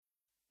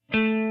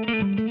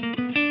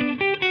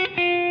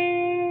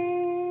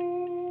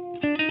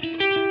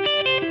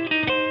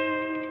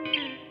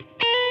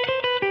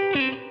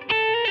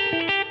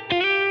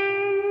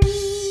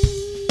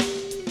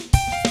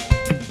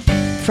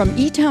From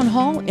eTown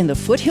Hall in the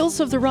foothills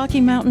of the Rocky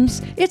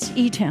Mountains, it's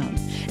eTown.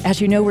 As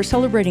you know, we're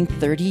celebrating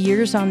 30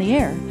 years on the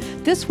air.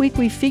 This week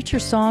we feature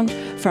songs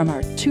from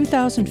our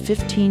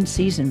 2015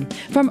 season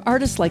from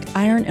artists like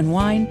Iron and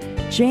Wine,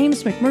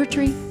 James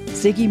McMurtry,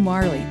 Ziggy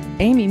Marley,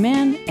 Amy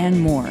Mann, and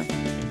more.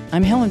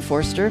 I'm Helen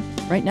Forster.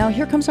 Right now,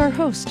 here comes our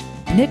host,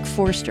 Nick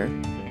Forster.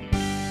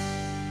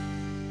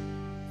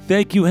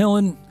 Thank you,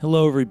 Helen.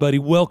 Hello, everybody.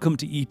 Welcome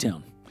to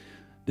eTown.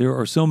 There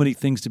are so many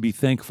things to be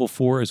thankful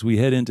for as we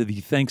head into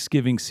the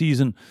Thanksgiving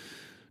season,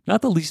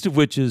 not the least of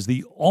which is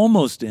the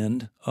almost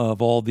end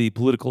of all the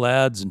political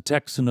ads and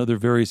texts and other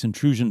various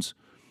intrusions.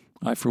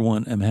 I, for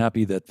one, am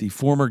happy that the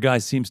former guy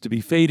seems to be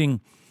fading.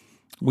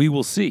 We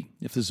will see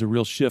if there's a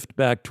real shift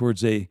back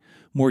towards a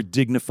more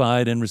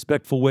dignified and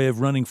respectful way of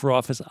running for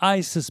office.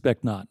 I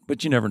suspect not,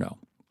 but you never know.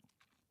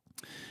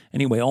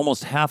 Anyway,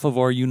 almost half of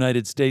our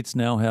United States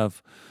now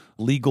have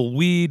legal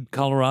weed.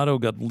 Colorado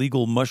got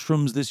legal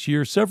mushrooms this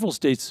year. Several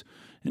states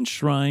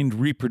enshrined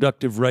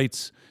reproductive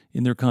rights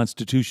in their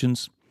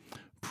constitutions,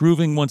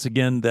 proving once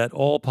again that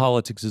all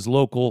politics is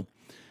local.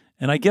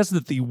 And I guess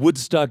that the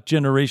Woodstock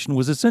generation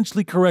was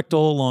essentially correct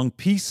all along.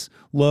 Peace,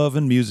 love,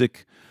 and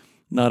music,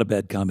 not a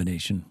bad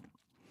combination.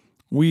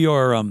 We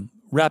are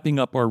wrapping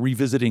up our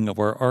revisiting of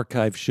our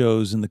archive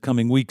shows in the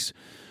coming weeks.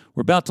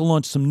 We're about to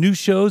launch some new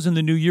shows in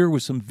the new year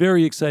with some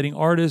very exciting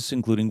artists,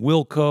 including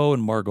Wilco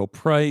and Margot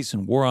Price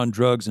and War on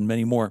Drugs and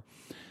many more.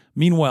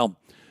 Meanwhile,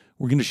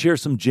 we're going to share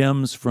some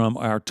gems from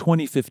our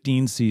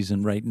 2015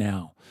 season right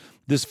now.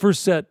 This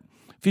first set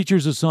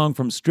features a song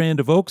from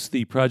Strand of Oaks,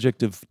 the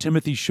project of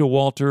Timothy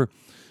Showalter,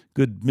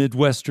 good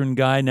Midwestern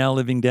guy now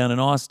living down in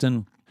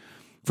Austin.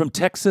 From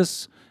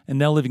Texas and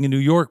now living in New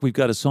York, we've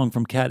got a song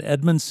from Kat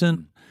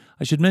Edmondson.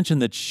 I should mention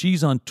that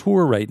she's on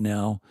tour right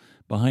now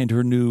behind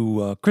her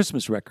new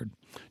Christmas record.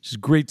 She's a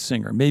great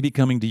singer, maybe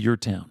coming to your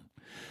town.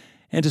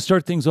 And to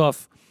start things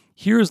off,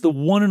 here is the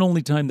one and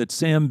only time that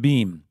Sam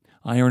Beam,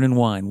 Iron and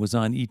Wine, was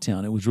on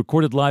eTown. It was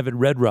recorded live at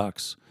Red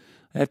Rocks.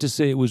 I have to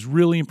say it was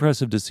really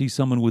impressive to see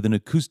someone with an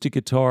acoustic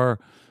guitar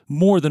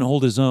more than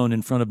hold his own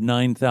in front of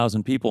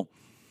 9,000 people.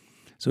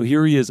 So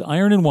here he is,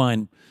 Iron and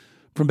Wine,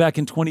 from back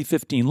in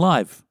 2015,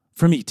 live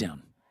from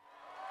eTown.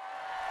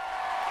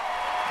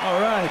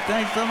 All right,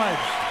 thanks so much.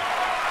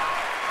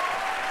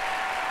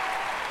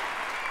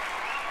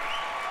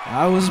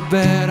 I was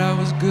bad, I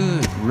was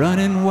good,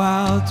 running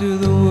wild through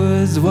the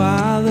woods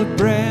while the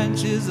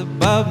branches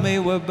above me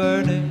were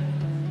burning.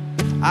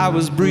 I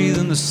was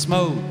breathing the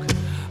smoke,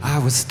 I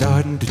was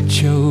starting to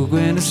choke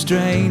when a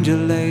stranger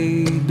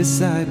lay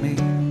beside me.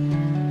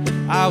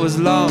 I was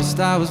lost,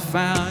 I was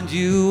found,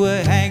 you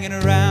were hanging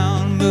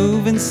around,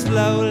 moving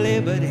slowly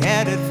but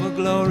headed for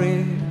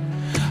glory.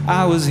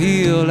 I was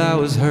healed, I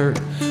was hurt,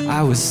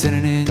 I was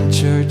sitting in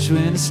church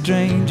when a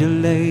stranger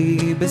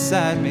lay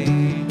beside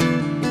me.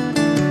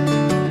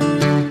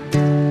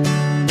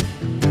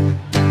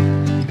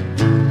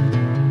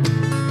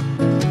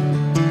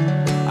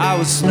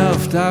 I was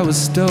snuffed, I was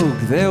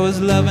stoked, there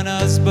was love in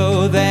us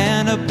both,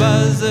 and a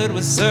buzzard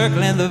was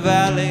circling the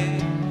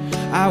valley.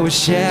 I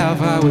was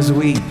chaff, I was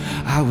wheat,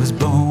 I was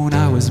bone,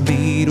 I was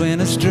meat, when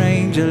a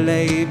stranger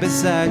lay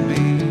beside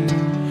me.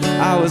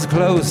 I was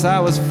close, I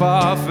was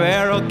far,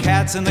 feral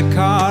cats in the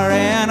car,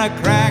 and a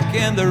crack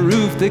in the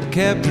roof that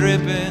kept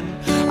dripping.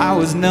 I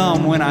was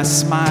numb when I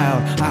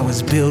smiled, I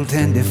was built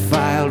and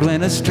defiled,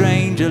 when a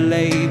stranger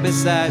lay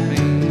beside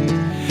me.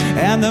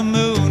 And the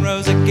moon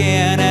rose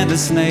again, and the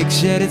snake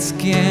shed its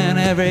skin.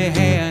 Every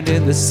hand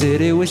in the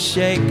city was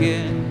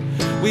shaking.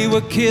 We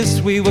were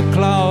kissed, we were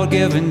clawed,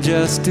 given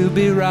just to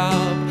be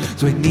robbed.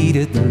 So we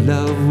needed the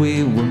love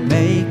we were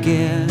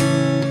making.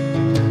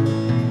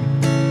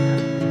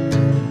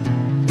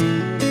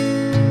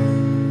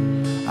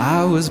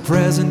 I was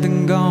present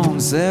and gone,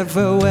 said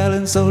farewell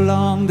and so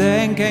long,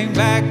 then came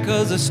back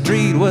 'cause the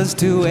street was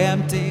too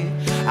empty.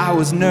 I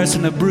was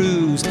nursing a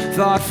bruise,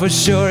 thought for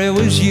sure it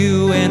was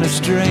you, and a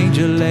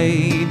stranger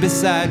lay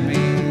beside me.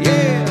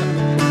 Yeah.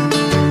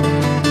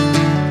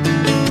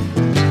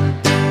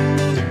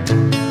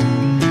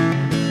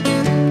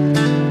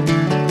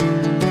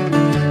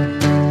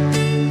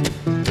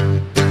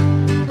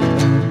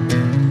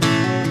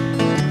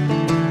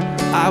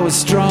 I was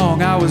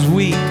strong, I was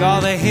weak,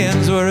 all the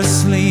hens were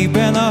asleep,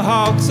 and the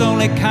hawk's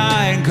only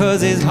kind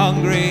 'cause he's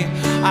hungry.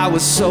 I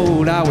was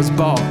sold, I was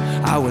bought,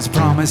 I was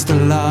promised a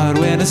lot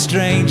when a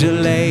stranger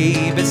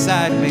lay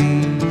beside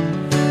me.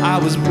 I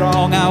was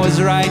wrong, I was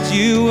right,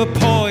 you were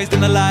poised in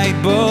the light,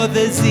 both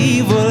as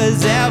evil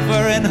as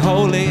ever and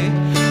holy.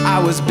 I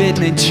was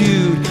bitten and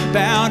chewed,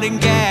 bound and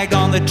gagged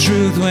on the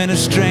truth when a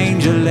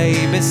stranger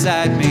lay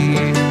beside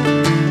me.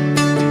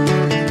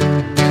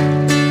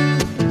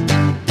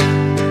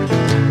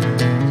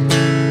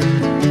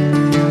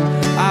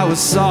 I was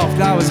soft,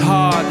 I was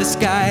hard, the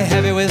sky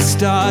heavy with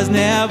stars,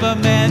 never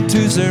meant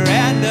to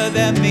surrender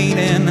their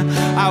meaning.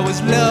 I was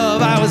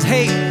love, I was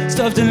hate,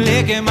 stuffed and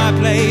licking my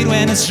plate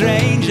when a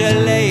stranger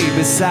lay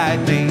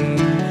beside me.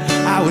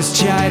 I was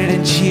chided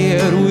and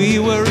cheered. We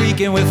were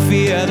reeking with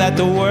fear that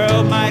the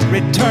world might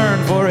return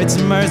for its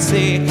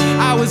mercy.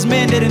 I was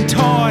mended and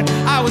torn.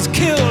 I was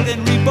killed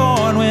and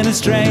reborn when a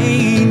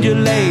stranger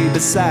lay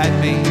beside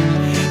me.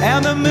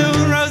 And the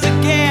moon rose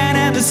again,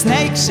 and the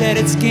snake shed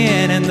its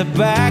skin, and the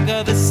back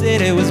of the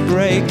city was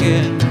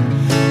breaking.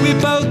 We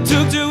both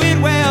took to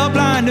it well,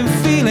 blind and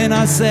feeling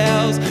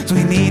ourselves, so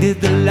we needed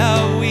the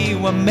love we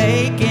were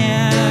making.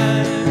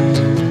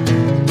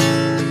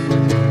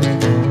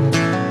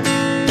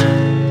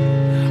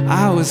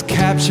 I was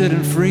captured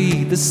and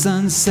freed. The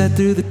sun set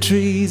through the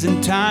trees,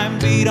 and time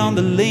beat on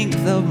the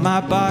length of my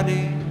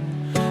body.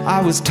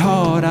 I was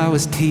taught, I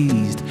was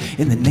teased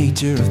in the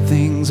nature of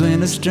things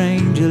when a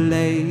stranger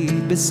lay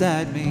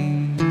beside me.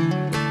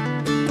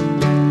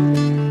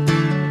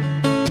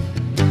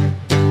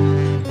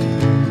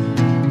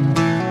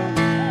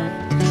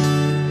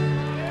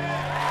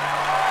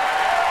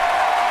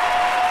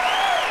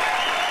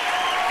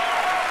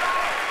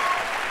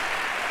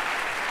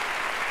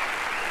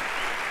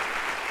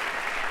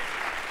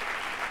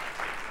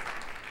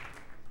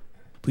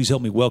 Please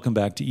help me welcome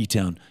back to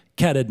eTown,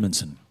 Kat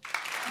Edmondson.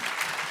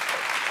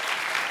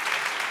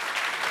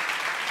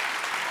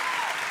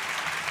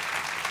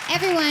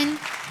 Everyone,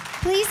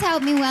 please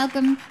help me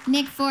welcome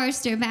Nick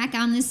Forrester back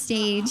on the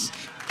stage.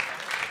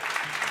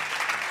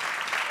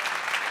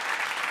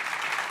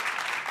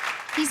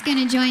 He's going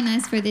to join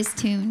us for this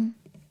tune.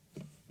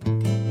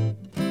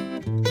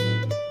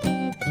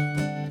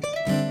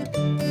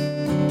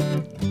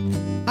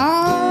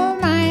 Oh,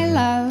 my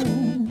love,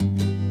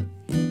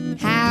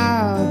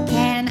 how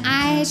can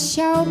I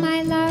show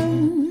my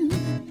love?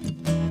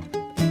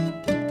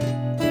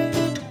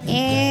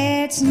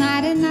 It's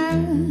not enough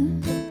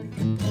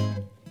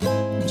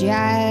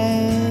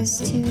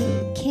just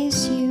to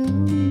kiss you.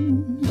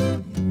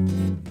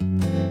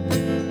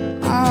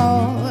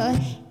 Oh,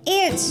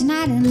 it's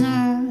not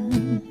enough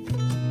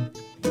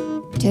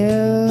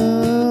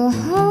to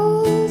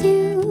hold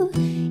you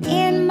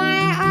in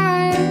my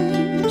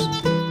arms.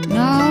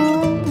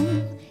 No,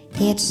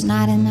 it's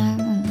not enough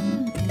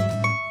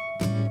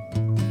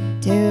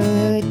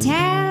to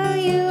tell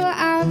you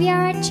of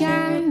your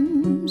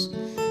charms.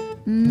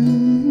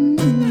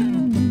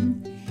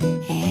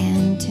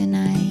 And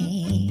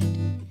tonight,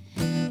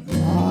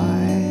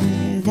 more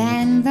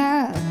than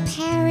the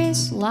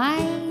Paris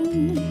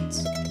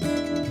lights,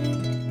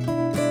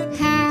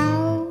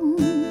 how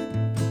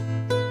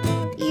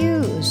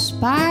you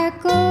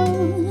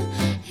sparkle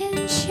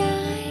and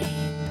shine.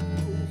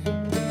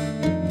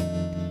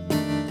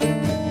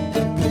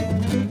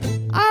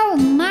 Oh,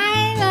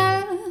 my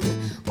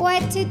love,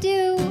 what to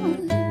do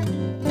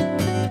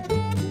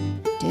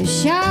to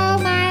show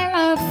my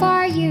love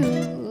for you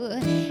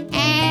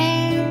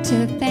and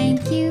to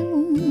thank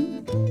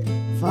you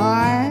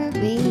for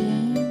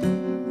being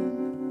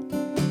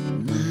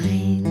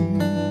mine.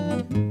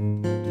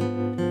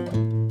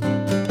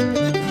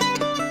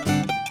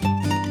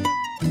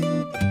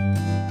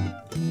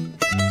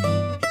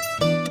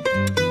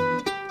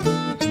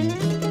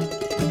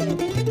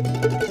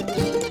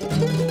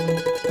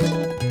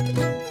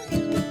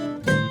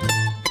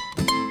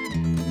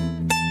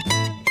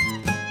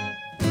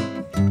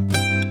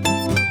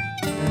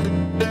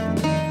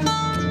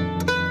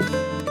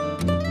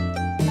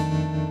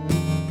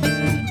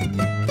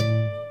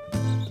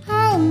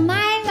 Oh,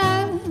 my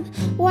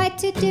love, what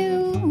to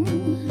do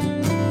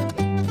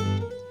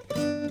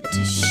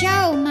to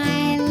show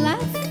my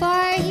love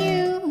for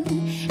you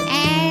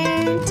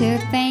and to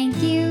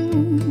thank you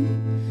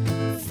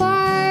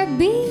for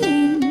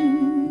being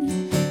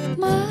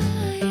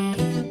mine.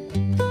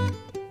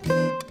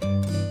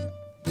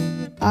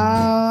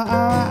 Oh,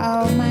 oh,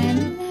 oh, my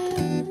love.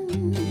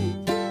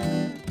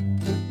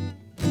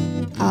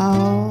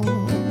 Oh,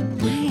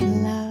 my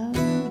love.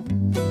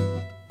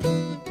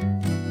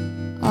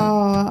 Oh,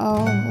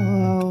 oh,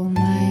 oh,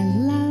 my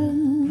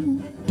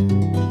love.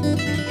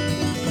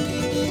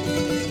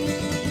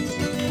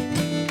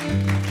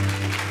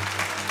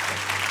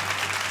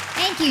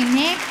 Thank you,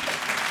 Nick.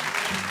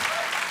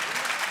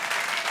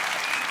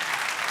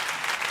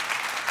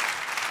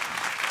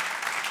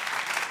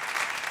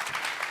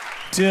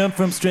 Tim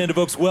from Strand of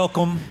Oaks,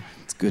 welcome.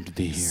 It's good to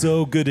be here.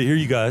 So good to hear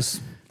you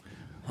guys.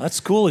 That's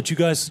cool that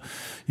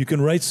you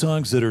can write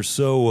songs that are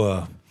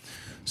so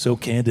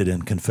candid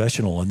and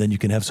confessional, and then you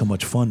can have so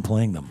much fun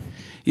playing them.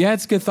 Yeah,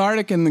 it's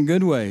cathartic in the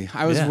good way.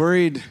 I was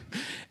worried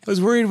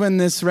when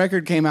this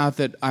record came out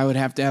that I would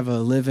have to have a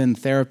live-in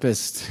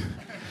therapist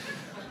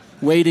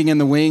waiting in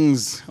the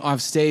wings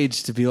off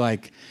stage to be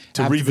like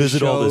To after the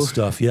revisit all this show.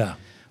 stuff, yeah.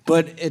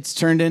 But it's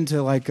turned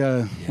into like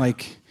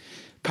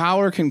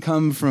power can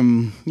come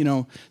from,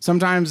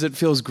 sometimes it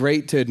feels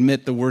great to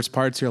admit the worst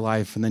parts of your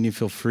life, and then you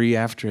feel free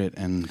after it.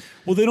 And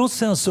Well, they don't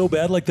sound so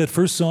bad, like that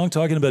first song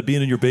talking about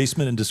being in your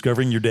basement and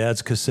discovering your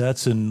dad's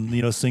cassettes and,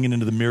 singing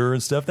into the mirror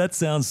and stuff. That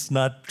sounds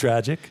not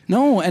tragic.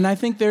 no, and I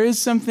think there is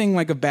something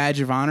like a badge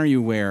of honor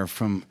you wear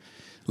from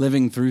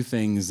living through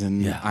things.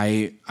 And Yeah.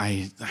 I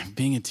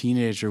being a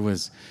teenager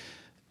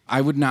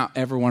I would not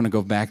ever want to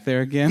go back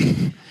there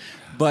again.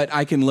 But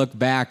I can look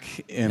back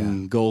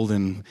in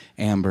golden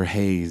amber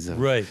haze of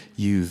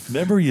youth.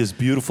 Memory is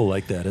beautiful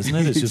like that, isn't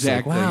it? It's just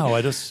Exactly. like, wow,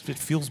 it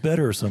feels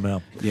better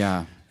somehow.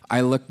 Yeah.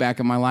 I look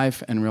back at my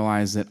life and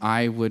realize that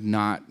I would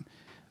not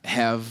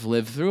have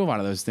lived through a lot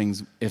of those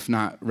things if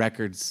not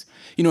records.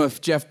 You know,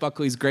 if Jeff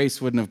Buckley's Grace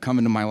wouldn't have come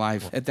into my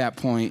life at that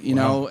point, you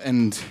know,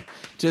 and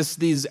just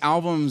these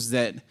albums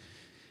that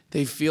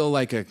they feel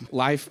like a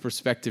life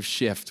perspective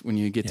shift when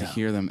you get to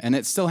hear them. And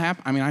it still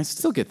happens. I mean, I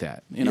still get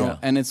that, you know,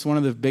 and it's one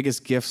of the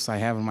biggest gifts I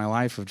have in my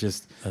life of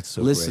just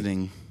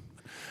listening.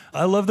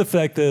 Great. I love the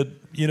fact that,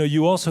 you know,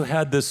 you also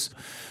had this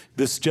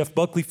Jeff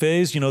Buckley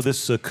phase, you know,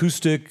 this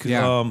acoustic,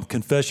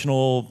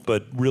 confessional,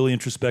 but really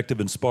introspective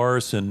and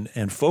sparse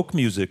and folk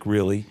music,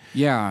 really.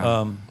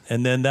 Yeah.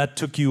 And then that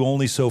took you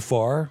only so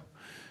far.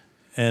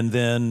 And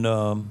then,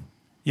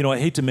 you know, I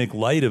hate to make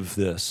light of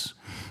this,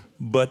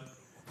 but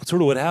sort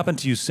of what happened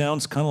to you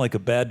sounds kind of like a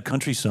bad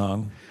country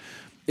song.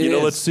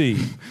 Let's see.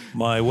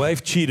 My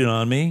wife cheated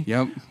on me.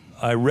 Yep.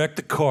 I wrecked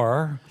the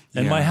car,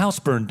 and my house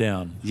burned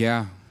down.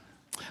 Yeah.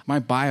 My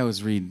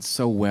bios read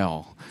so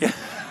well. Yeah.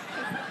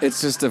 It's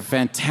just a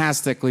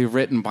fantastically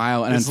written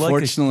bio, and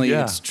unfortunately,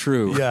 it's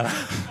true. Yeah.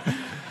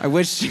 I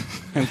wish,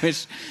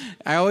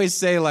 I always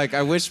say, like,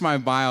 I wish my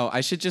bio,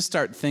 I should just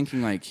start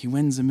thinking, like, he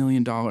wins $1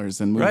 million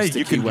and moves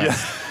to Key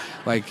West.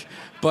 Like,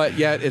 but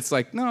yet it's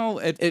like, no,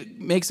 it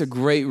makes a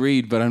great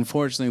read, but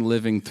unfortunately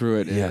living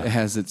through it, it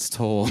has its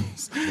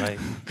tolls. Right.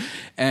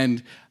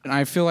 And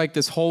I feel like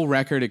this whole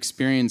record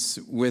experience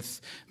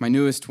with my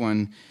newest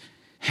one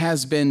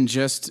has been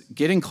just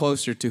getting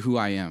closer to who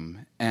I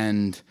am.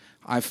 And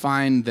I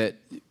find that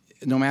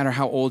no matter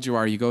how old you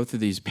are, you go through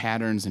these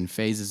patterns and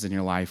phases in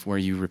your life where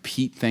you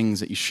repeat things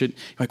that you should,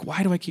 like,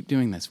 why do I keep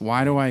doing this?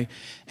 Why do I?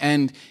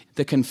 And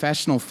the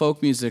confessional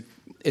folk music,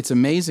 it's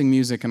amazing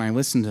music, and I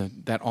listen to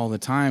that all the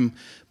time.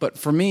 But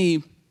for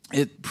me,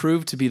 it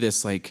proved to be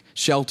this like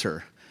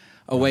shelter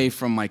away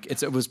from like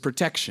it was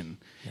protection.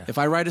 Yeah. If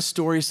I write a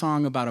story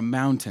song about a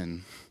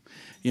mountain,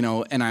 you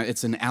know, and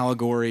it's an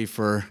allegory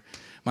for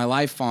my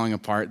life falling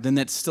apart, then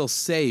that's still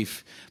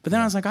safe. But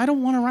then I was like, I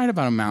don't want to write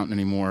about a mountain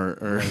anymore,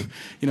 or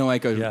you know,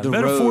 like the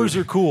metaphors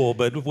road. Are cool,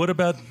 but what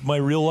about my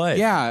real life?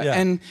 Yeah.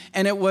 And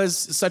it was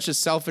such a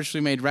selfishly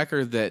made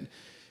record that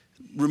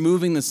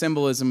removing the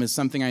symbolism is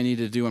something I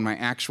needed to do in my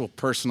actual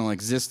personal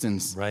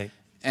existence. Right.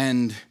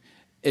 And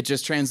it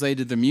just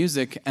translated the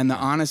music and the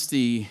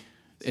honesty.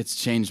 It's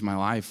changed my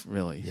life,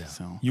 really. Yeah.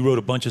 So you wrote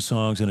a bunch of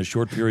songs in a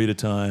short period of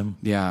time.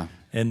 Yeah.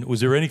 And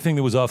was there anything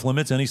that was off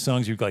limits? Any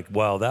songs you're like,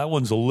 wow, that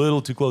one's a little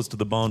too close to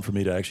the bone for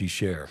me to actually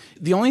share?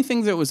 The only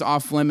things that was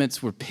off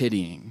limits were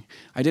pitying.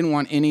 I didn't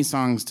want any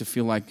songs to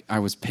feel like I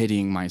was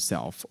pitying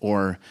myself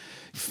or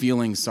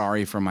feeling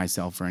sorry for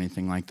myself or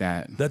anything like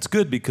that. That's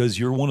good, because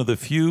you're one of the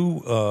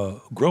few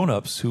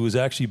grown-ups who has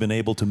actually been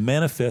able to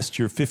manifest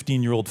your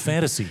 15-year-old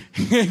fantasy.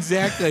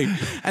 Exactly.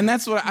 And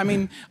that's what, I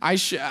mean, I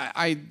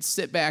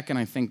sit back and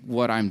I think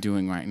what I'm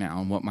doing right now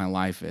and what my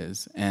life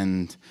is.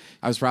 And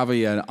I was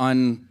probably an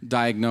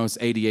undiagnosed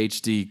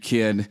ADHD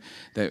kid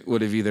that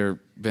would have either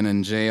been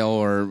in jail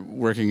or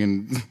working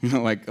in, you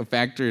know, like a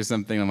factory or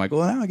something. I'm like,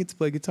 well, now I get to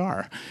play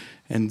guitar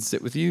and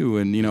sit with you.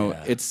 And, you know,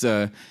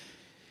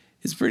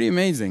 it's pretty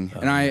amazing.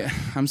 And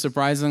I'm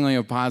surprisingly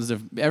a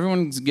positive.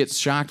 Everyone gets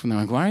shocked when they're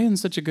like, why are you in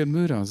such a good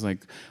mood? I was like,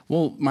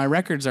 well, my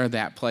records are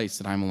that place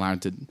that I'm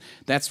allowed to,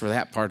 that's where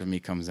that part of me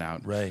comes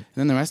out. Right. And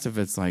then the rest of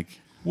it's like.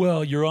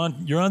 Well, you're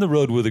on the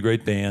road with a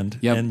great band,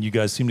 and you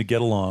guys seem to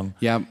get along.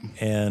 Yep.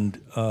 And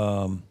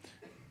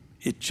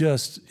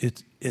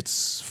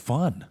it's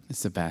fun.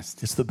 It's the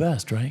best. It's the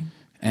best, right?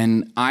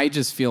 And I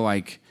just feel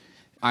like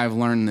I've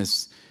learned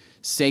this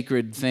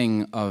sacred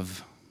thing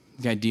of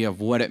the idea of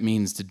what it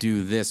means to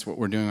do this, what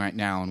we're doing right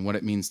now, and what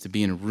it means to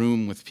be in a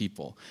room with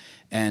people.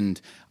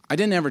 And I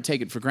didn't ever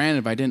take it for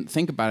granted, but I didn't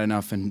think about it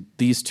enough. And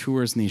these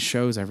tours and these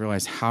shows, I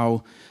realized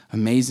how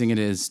amazing it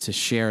is to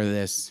share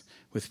this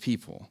with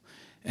people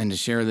and to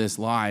share this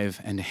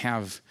live and to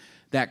have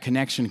that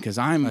connection, because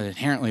I'm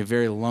inherently a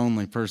very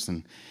lonely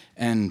person.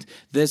 And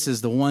this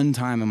is the one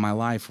time in my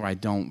life where I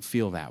don't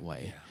feel that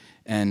way. Yeah.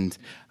 And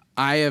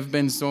I have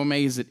been so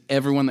amazed that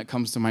everyone that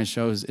comes to my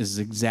shows is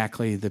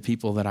exactly the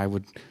people that I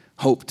would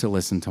hope to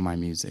listen to my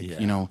music. Yeah,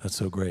 you know, that's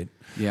so great.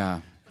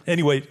 Yeah.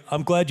 Anyway,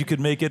 I'm glad you could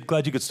make it.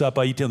 Glad you could stop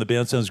by eTown. The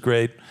band sounds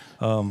great.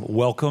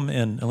 Welcome,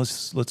 and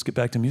let's get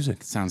back to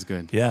music. Sounds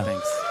good. Yeah.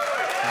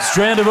 Thanks.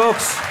 Strand of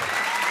Oaks.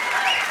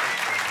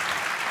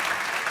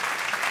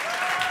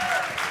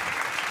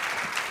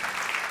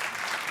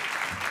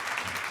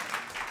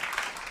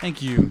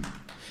 Thank you.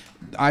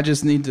 I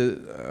just need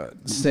to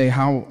say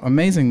how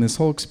amazing this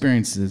whole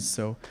experience is.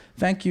 So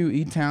thank you,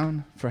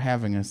 eTown, for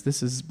having us. This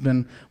has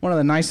been one of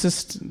the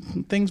nicest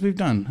things we've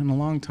done in a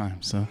long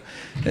time. So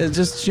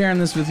just sharing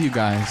this with you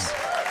guys.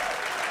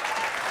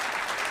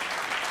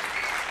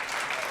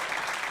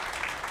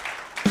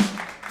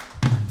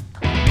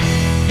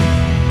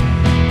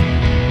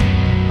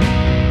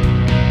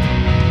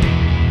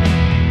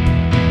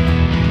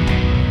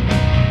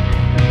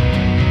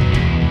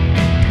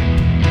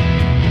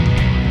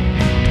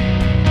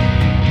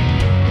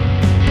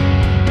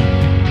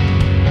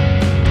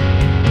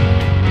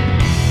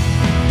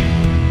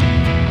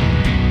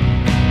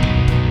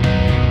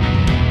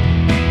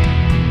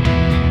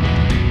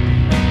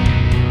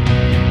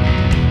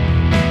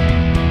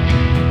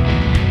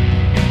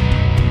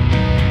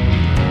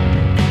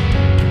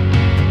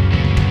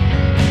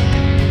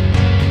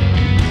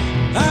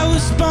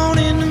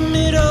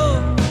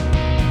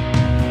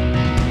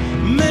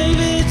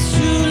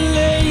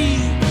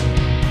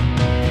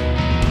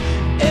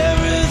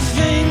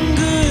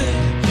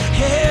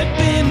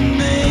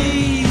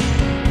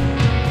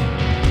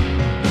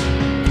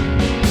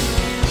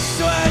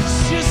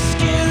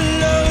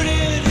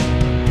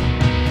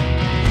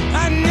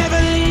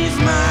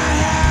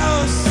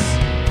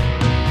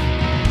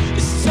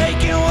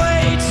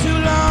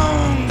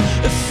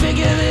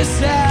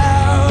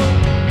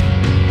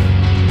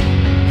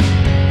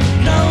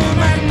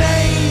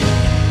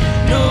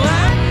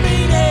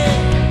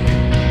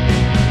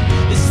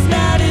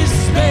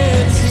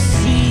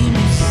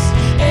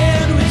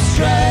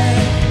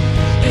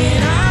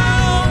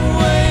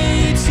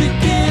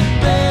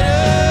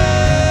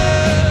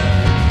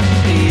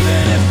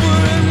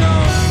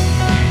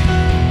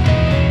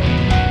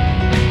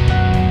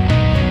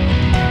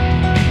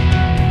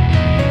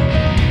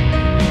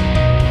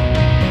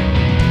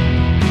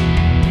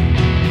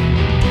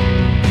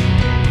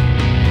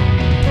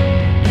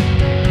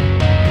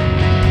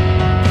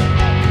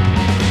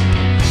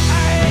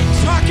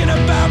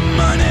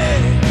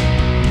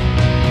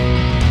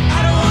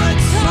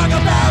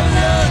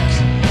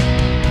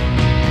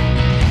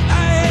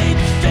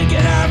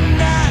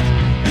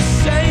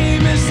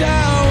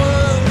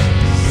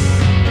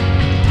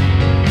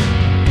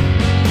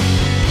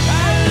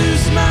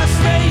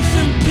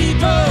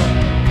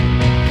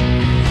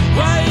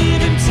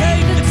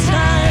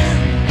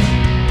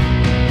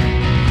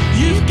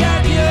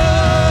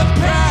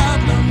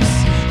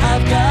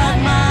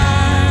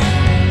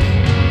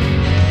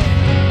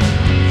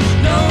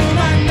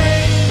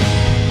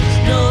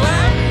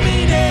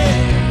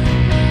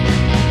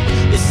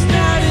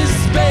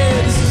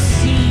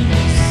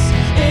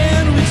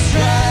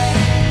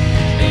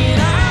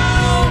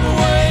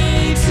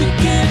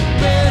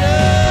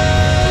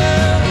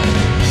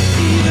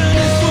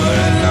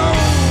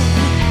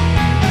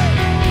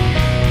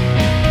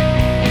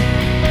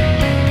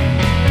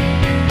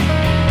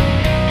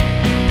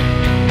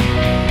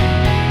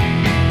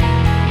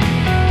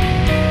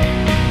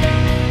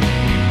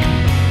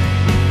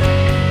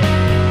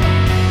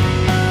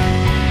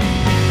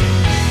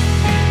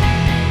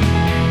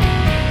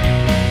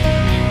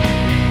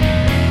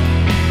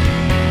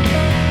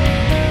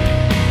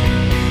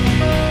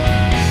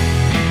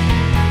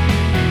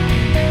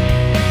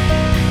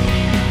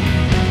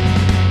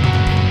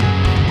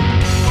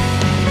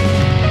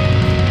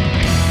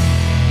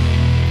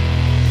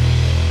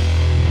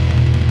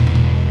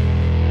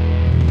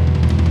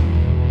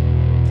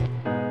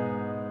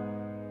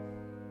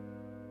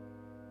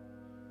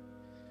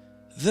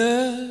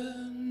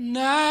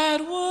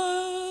 night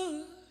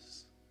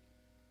was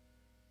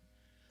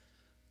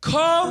cold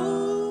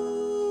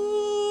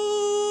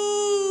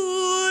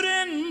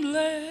and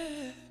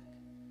black,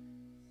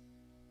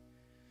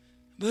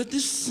 but the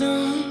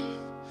sun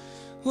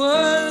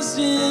was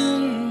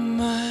in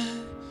my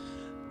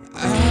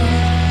eyes.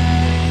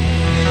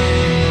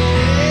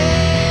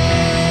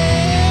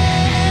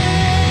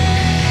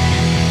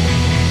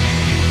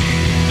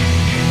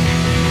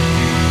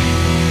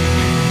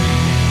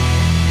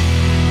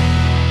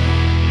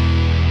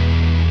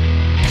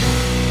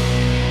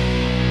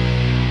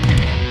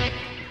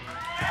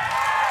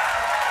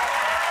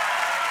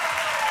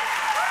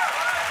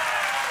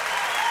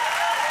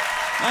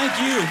 Thank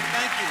you.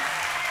 Thank you.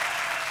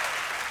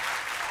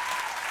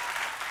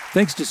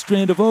 Thanks to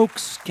Strand of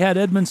Oaks, Cat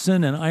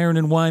Edmondson, and Iron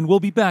and Wine. We'll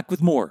be back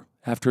with more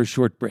after a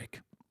short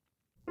break.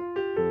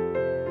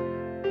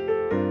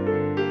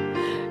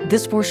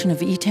 This portion of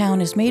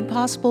eTown is made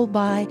possible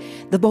by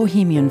the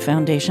Bohemian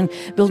Foundation,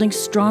 building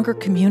stronger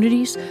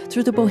communities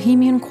through the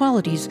bohemian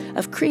qualities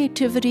of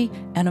creativity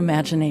and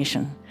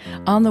imagination.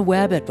 On the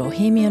web at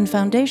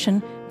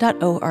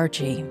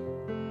bohemianfoundation.org.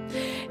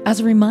 As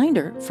a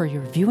reminder, for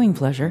your viewing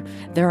pleasure,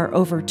 there are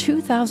over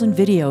 2,000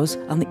 videos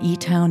on the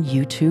eTown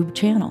YouTube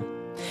channel,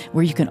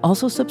 where you can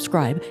also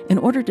subscribe in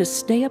order to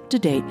stay up to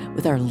date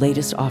with our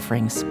latest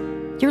offerings.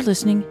 You're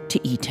listening to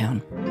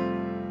eTown.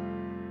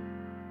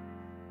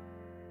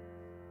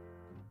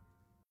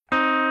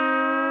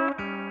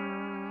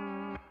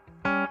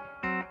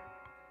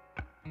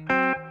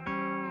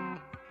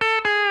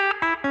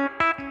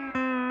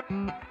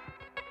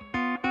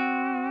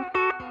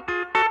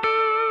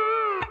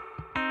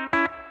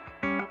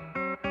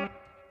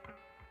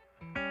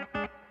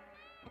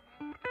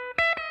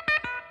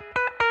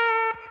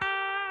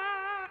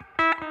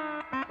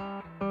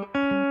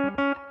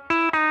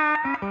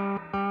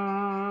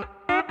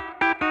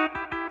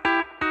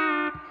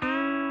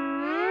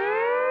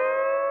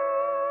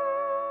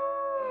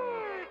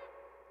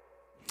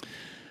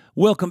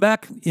 Welcome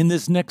back. In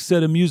this next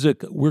set of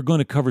music, we're going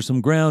to cover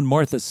some ground.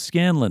 Martha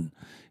Scanlon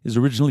is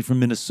originally from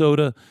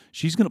Minnesota.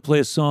 She's going to play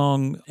a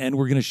song, and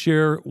we're going to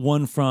share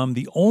one from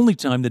the only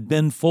time that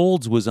Ben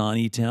Folds was on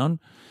eTown.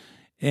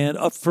 And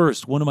up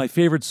first, one of my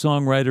favorite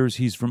songwriters.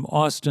 He's from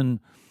Austin.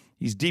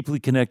 He's deeply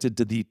connected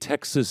to the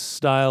Texas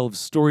style of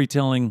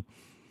storytelling.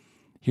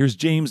 Here's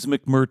James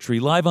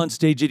McMurtry, live on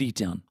stage at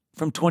eTown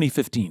from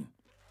 2015.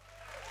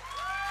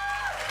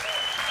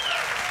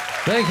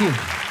 Thank you.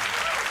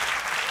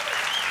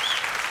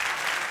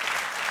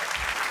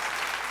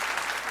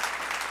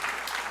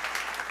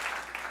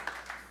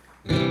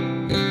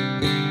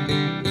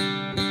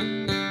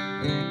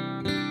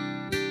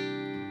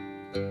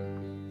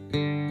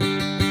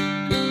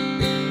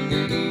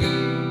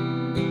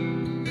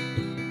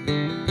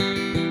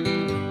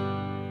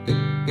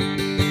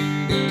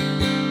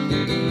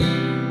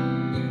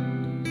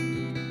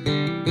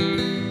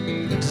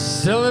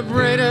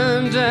 Celebrate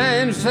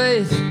undying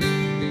faith,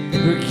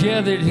 we're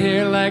gathered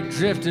here like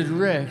drifted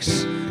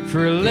wrecks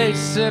for a late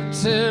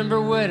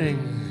September wedding,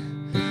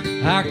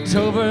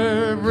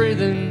 October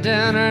breathing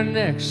down our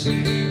necks.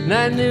 And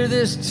I knew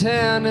this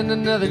town in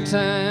another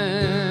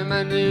time,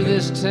 I knew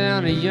this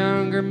town a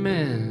younger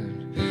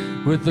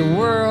man, with the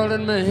world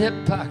in my hip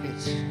pocket,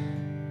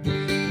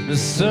 the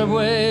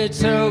subway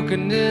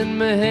token in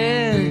my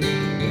hand.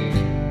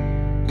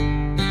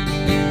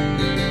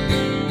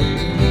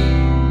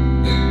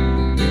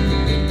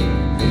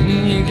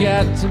 You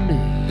got to me.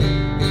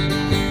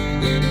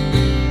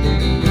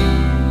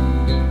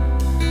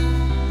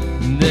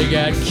 They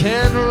got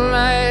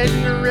candlelight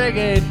and a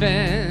reggae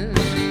band,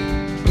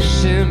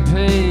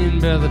 champagne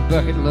by the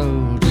bucket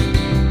load,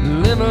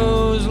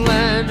 limos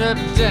lined up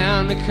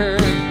down the curb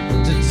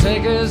to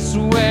take us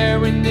where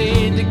we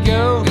need to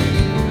go.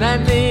 And I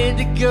need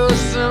to go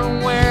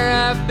somewhere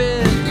I've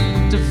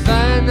been to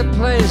find the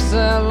place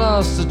I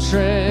lost the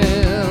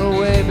trail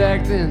way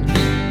back then,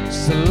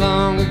 so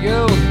long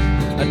ago.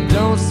 I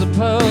don't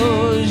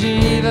suppose you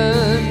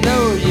even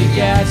know you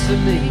got to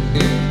me.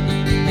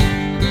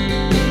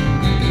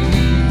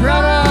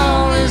 Brought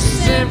all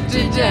this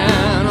empty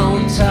down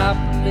on top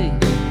of me.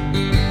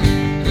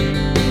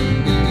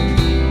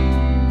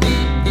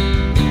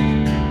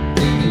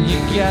 You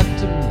got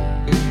to me.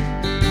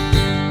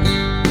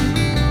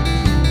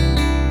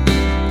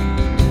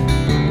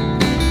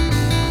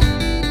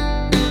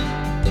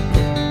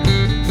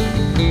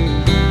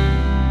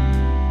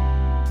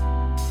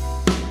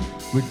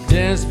 We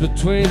danced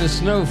between the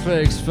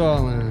snowflakes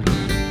falling,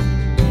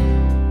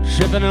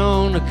 tripping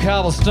on the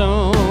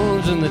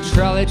cobblestones and the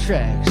trolley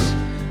tracks.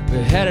 We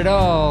had it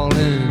all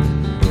in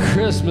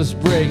Christmas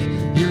break.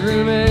 Your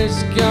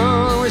roommate's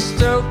gone. We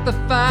stoked the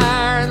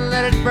fire and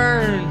let it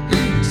burn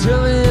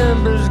till the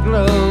embers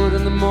glowed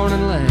in the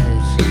morning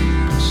light.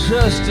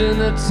 Trusting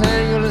the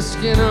tangle of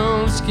skin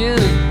on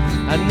skin,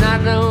 I'd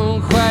not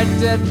known quite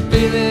that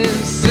feeling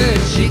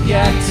since you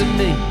got to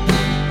me.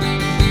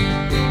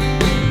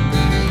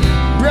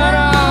 Brought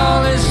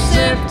all this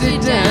empty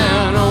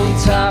down on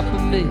top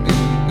of me.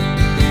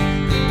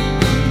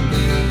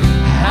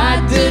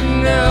 I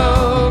didn't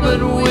know, but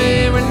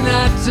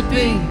to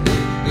be.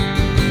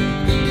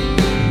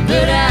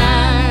 But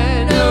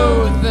I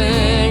know a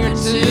thing or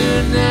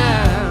two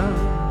now.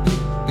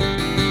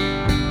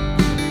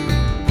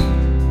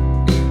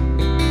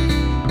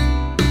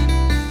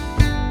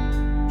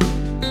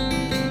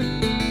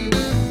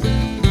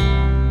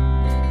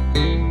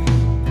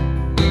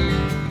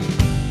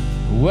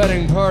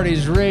 Wedding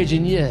parties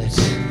raging yet,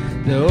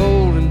 the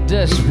old and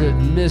desperate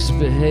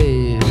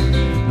misbehave.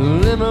 The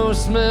limo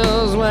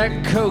smells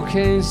like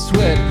cocaine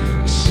sweat,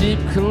 cheap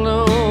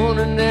cologne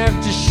and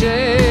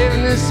aftershave.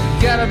 And this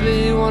gotta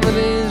be one of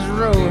these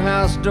row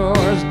house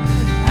doors.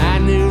 I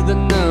knew the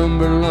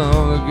number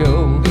long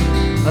ago.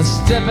 I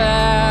step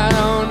out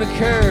on the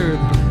curb,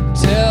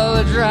 tell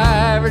the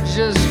driver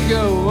just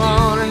go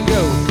on and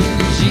go.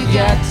 She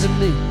got to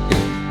me,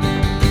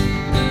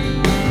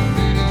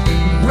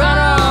 brought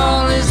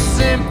all this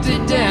empty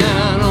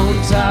down on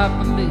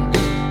top of me.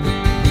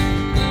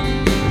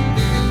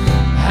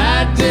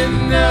 I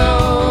didn't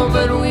know,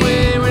 but we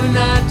were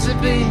not to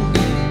be.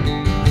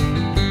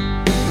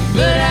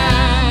 But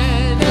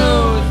I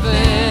know a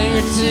thing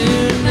or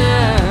two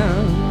now.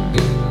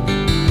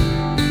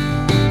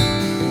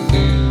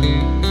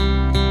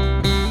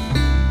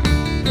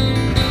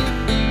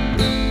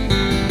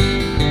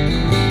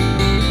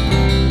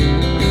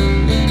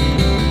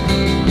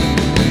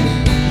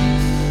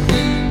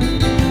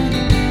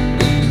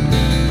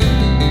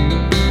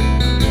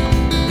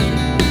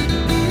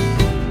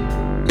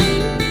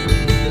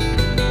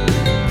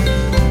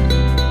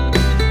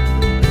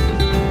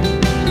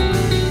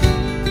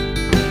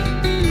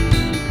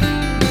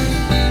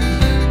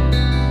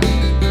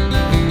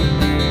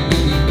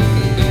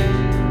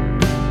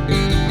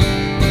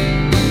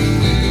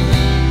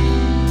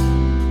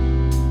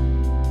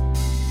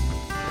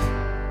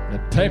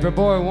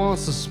 Paperboy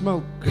wants to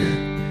smoke,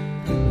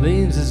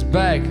 leans his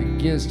back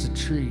against a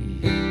tree.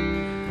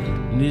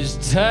 And he's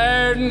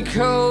tired and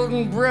cold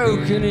and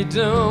broke, and he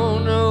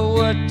don't know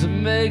what to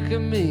make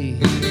of me.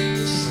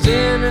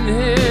 Standing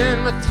here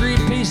in my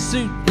three-piece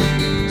suit,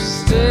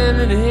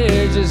 standing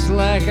here just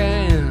like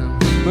I am,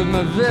 with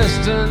my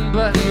vest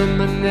unbuttoned and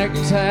my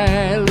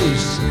necktie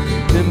loose,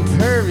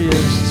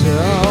 impervious to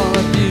all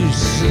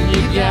abuse. And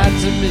you got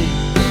to me,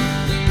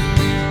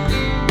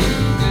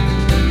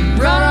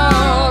 brought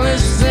all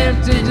this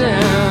empty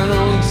down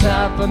on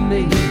top of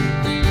me.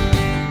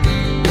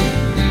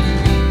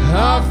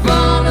 Off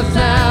on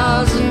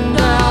 $1,000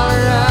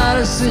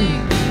 Odyssey.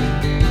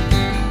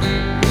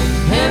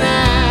 And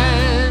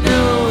I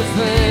know a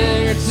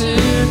thing or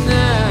two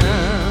now.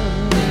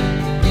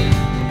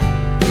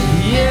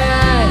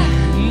 Yeah,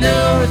 I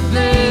know a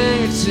thing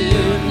or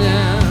two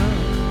now.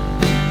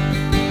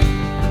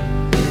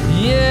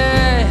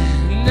 Yeah,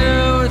 I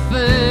know a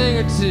thing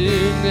or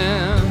two now.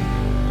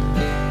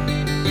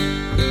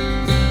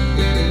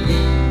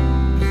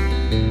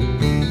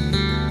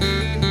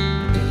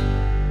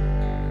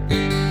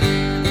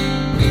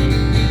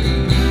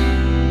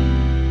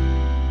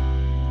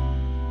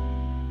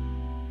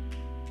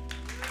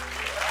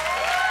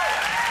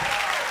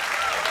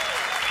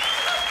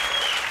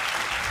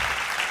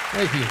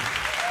 Thank you.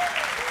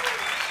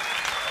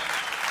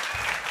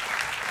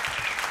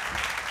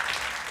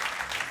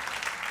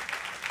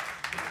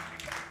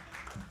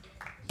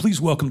 Please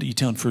welcome to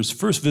eTown for his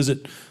first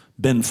visit,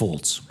 Ben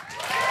Folds.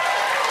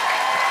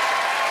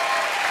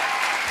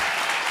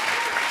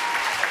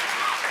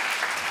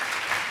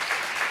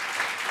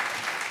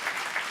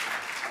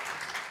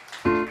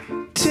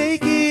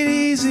 Take it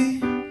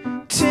easy,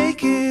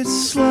 take it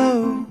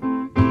slow.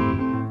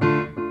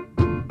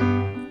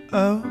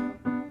 Oh.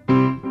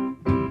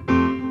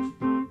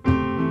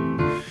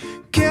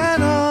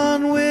 Get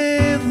on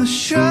with the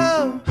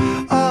show.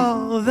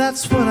 Oh,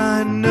 that's what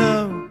I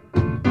know.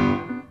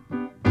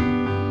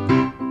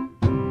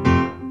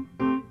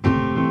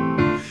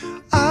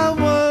 I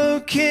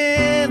woke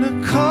in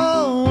a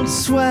cold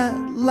sweat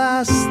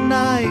last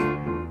night.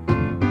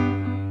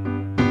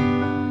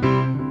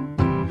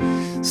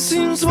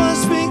 Seems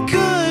what's been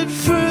good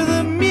for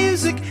the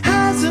music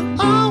hasn't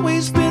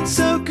always been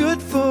so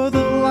good for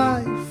the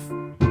life.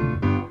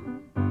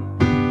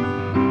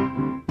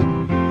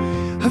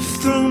 I've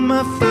thrown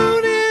my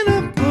phone in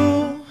a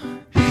pool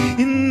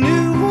in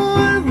New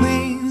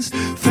Orleans,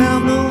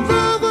 found the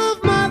love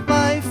of my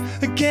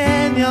life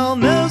again. Y'all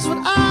knows what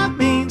I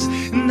means,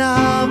 and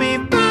I'll be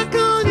back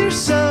on your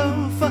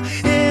sofa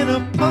in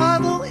a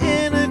puddle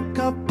in a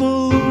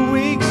couple of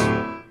weeks.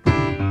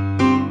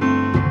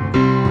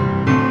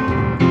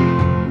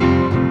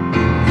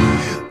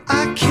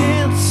 I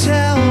can't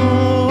tell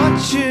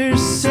what you're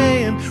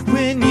saying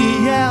when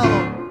you yell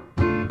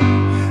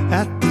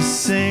at the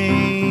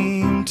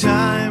same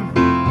time.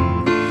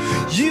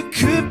 You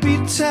could be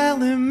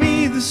telling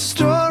me the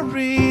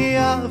story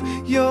of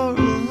your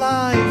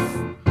life.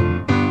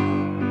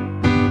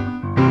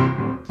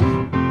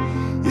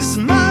 Is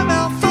my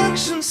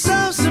malfunction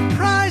so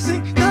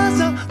surprising?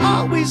 'Cause I'm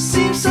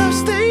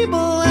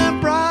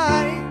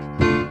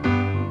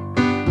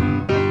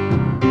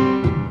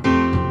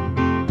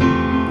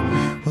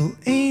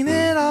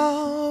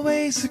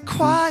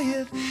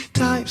quiet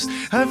times.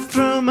 I've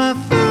thrown my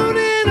phone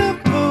in a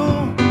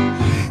pool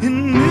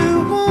in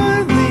New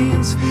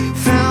Orleans.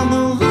 Found the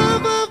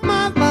love of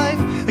my life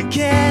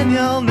again,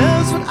 y'all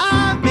knows what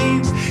I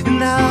means.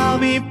 And I'll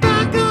be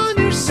back on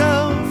your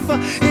sofa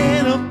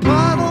in a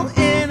bottle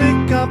in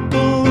a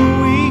couple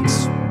of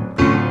weeks.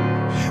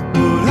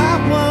 But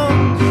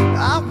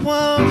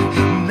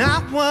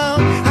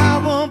I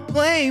won't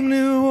blame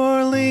New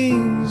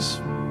Orleans.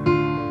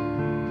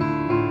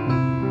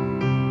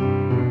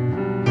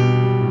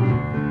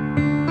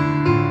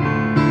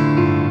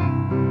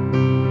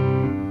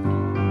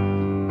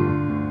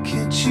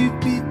 Can't you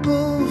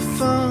people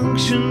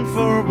function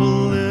for a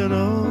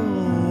little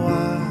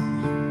while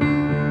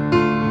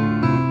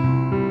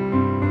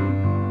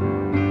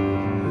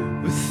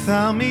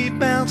without me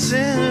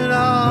bouncing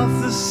off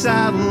the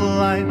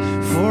satellite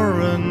for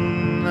a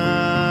night?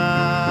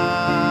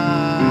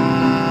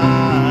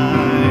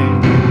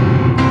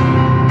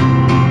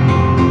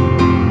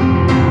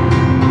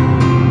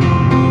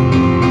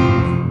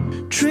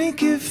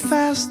 Drink it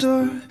fast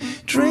or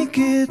drink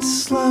it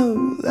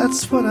slow,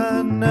 that's what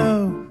I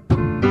know.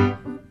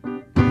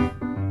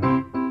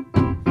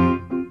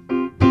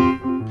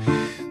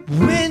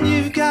 When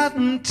you've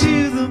gotten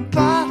to the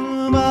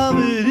bottom of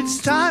it, it's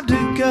time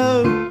to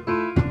go.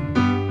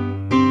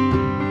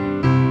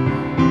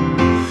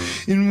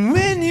 And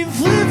when you've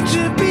lived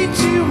to be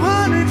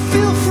 200,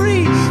 feel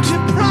free to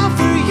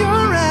proffer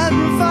your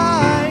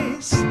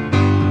advice.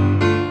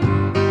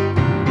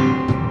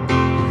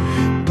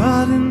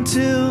 But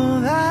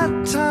until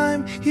that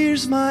time,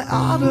 here's my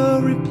auto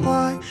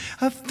reply.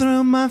 I've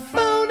thrown my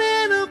phone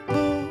in a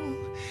pool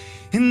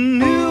in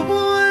New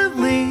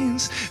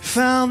Orleans.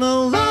 Found the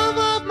love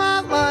of my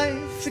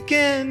life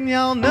again,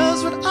 y'all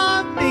knows what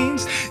I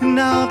means. And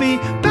I'll be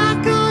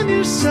back on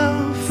your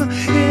sofa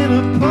in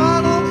a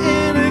bottle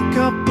in a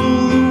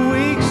couple of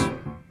weeks.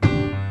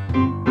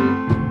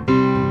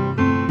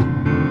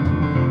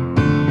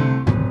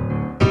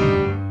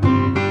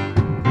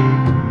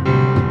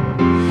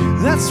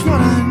 That's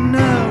what I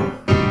know.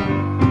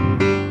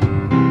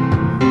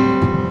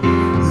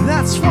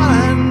 That's what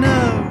I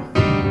know.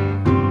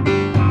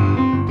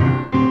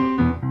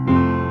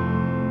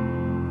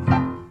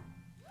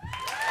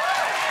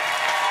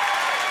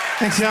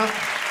 Thanks, y'all.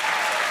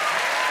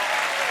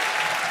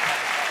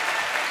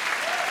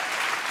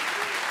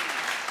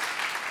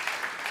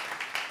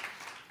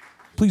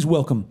 Please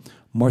welcome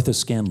Martha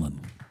Scanlon.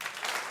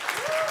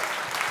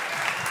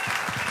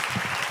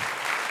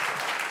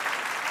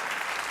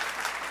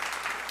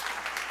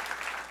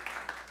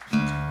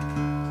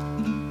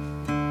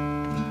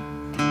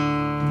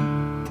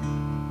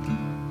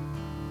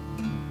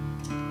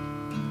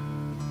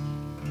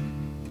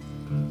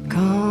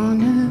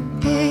 Gonna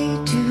pay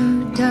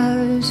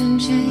 $2 and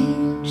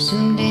change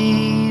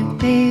someday.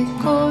 Pay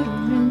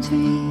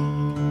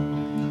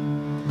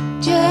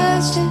 $1.25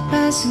 just to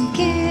buy some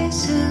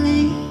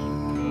gasoline.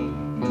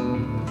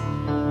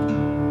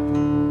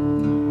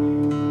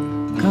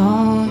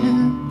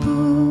 Gonna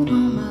put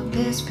on my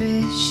best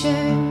red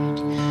shirt,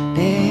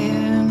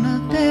 wear my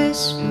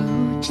best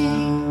blue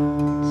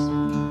jeans.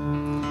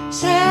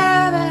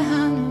 Sat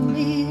behind the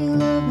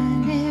wheel of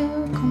an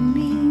El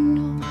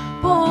Camino,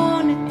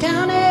 born it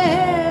down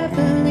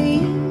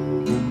Abilene.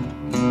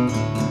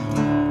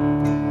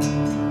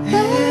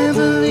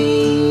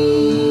 Abilene,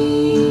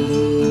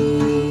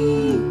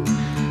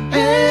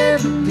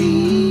 Abilene.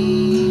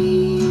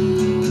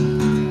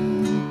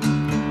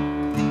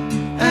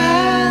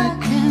 I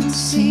can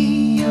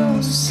see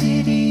your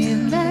city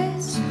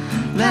lights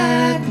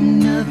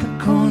lighting up the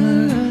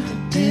corner of the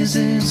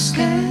desert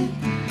sky,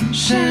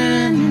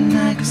 shining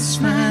like a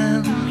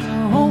smile on a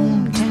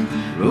hometown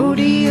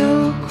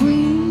rodeo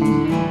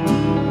queen.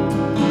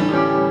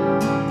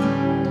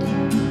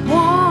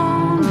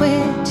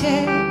 One-way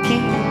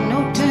ticket, no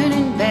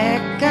turning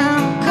back.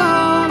 I'm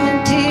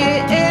coming to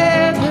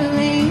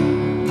Abilene.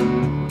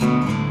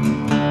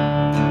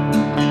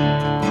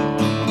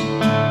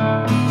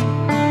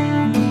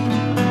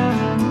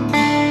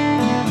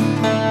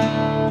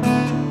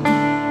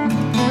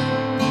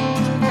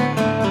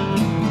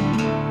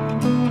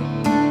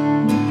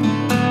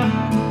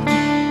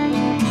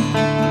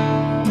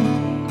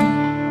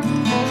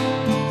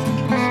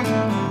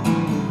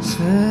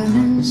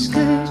 Swirling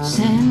skirts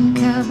and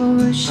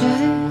cowboy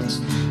shirts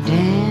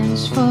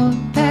dance for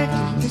back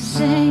to the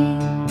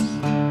saints.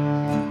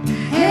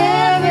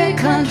 Every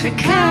country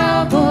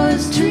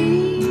cowboy's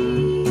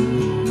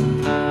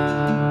dream.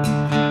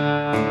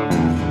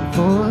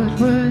 Fort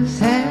Worth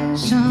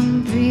has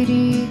some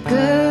pretty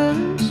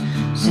girls,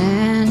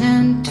 San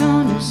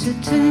Antonio's the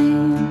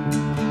tame.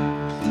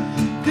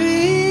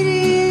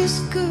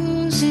 Prettiest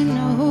girls in the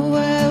whole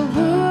wide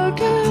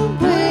world are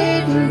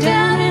waiting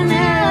down in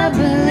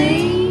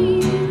Abilene.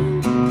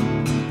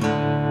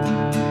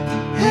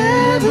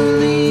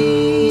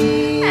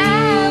 Abilene,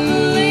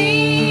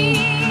 Abilene,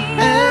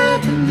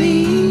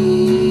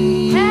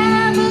 Abilene,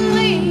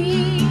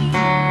 Abilene.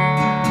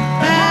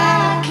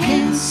 I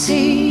can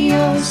see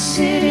your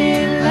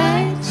city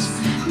lights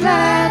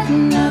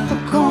lighting up a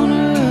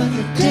corner of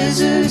the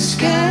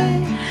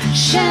sky,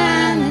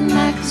 shining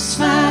like a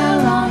smile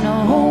on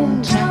a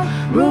hometown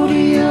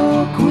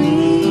rodeo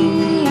queen.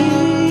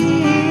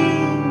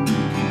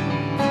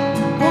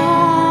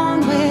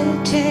 One way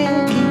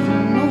ticket,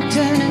 no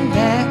turning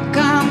back.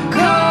 I'm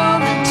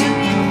coming to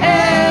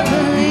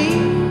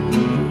Abilene.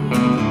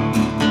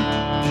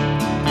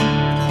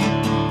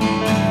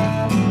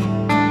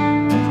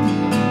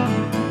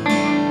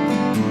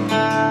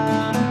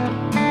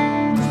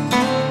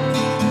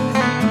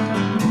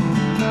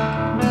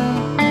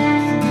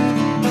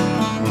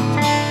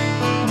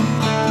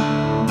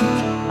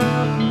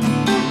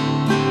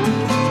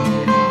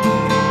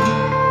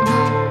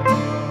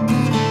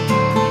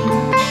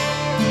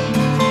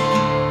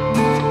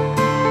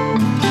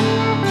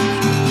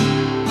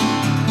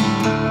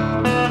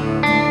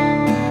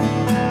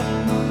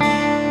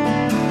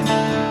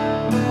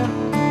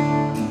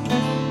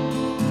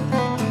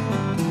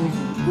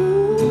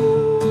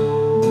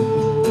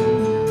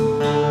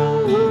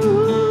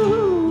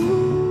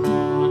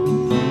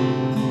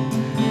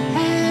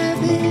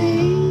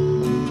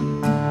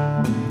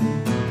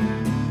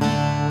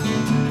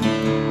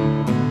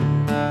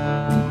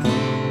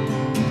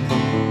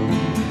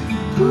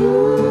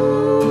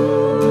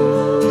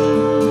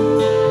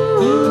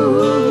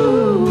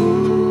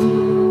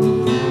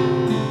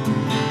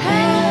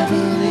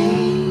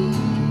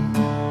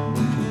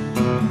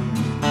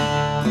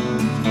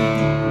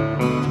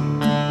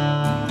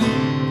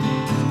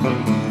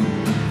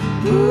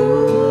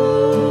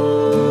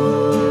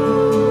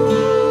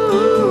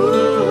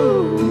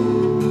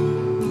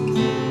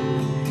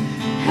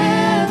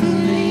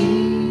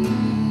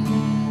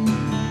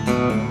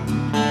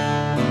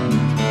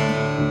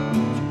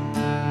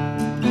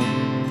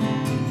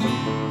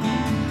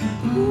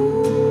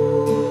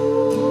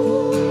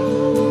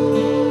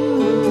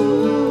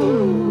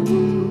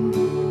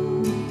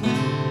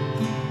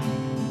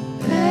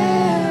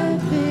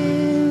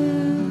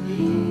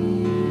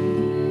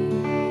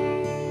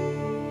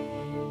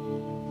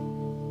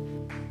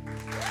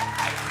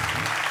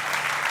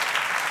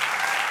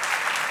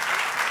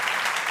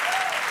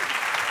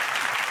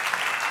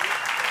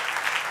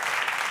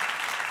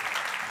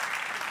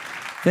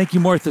 Thank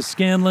you, Martha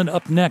Scanlon.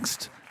 Up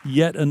next,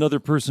 yet another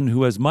person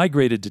who has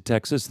migrated to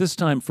Texas, this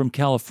time from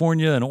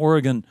California and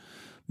Oregon.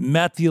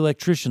 Matt the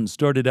Electrician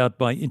started out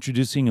by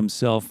introducing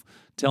himself,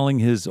 telling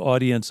his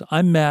audience,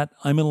 "I'm Matt,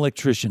 I'm an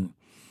electrician."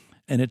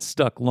 And it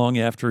stuck long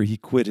after he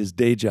quit his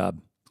day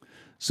job.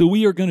 So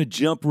we are going to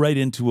jump right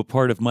into a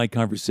part of my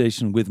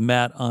conversation with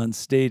Matt on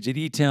stage at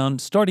eTown,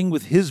 starting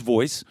with his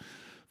voice,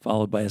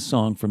 followed by a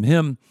song from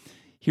him.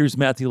 Here's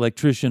Matt the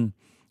Electrician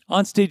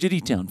on stage at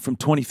eTown from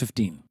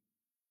 2015.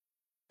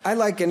 I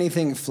like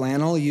anything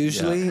flannel,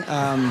 usually.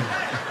 Yeah.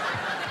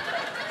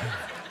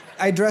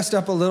 I dressed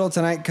up a little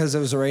tonight because it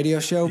was a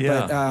radio show,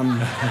 Yeah. but...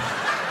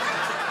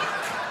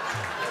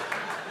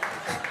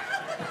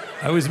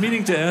 I was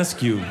meaning to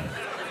ask you,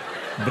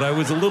 but I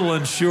was a little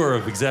unsure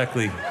of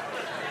exactly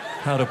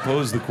how to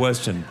pose the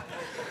question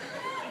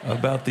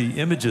about the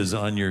images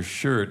on your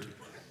shirt.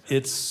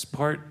 It's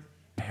part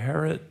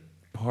parrot,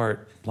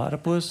 part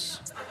platypus.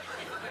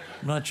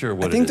 I'm not sure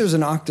what it is. I think there's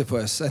an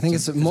octopus. I think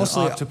it's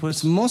mostly octopus?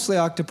 It's mostly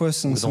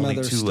octopus and With some only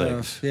other two stuff.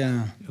 legs.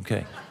 Yeah.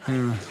 Okay.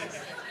 Yeah.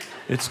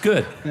 It's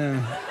good.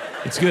 Yeah.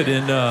 It's good.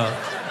 And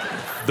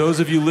those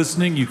of you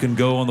listening, you can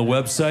go on the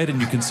website and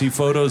you can see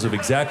photos of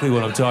exactly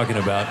what I'm talking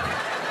about.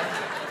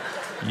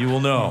 You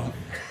will know.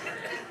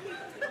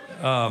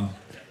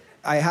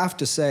 I have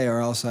to say, or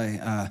else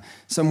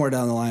somewhere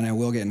down the line I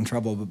will get in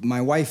trouble, but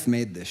my wife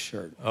made this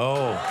shirt.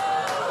 Oh.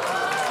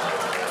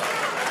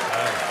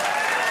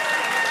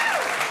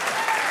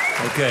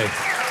 Okay.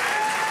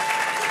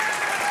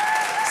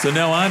 So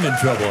now I'm in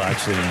trouble,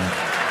 actually.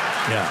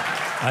 Yeah.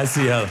 I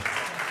see how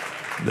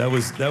that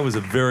was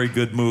a very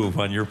good move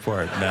on your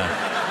part, Matt.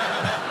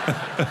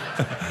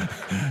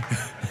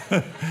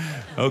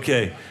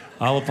 Okay.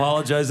 I'll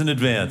apologize in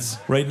advance.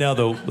 Right now,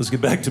 though, let's get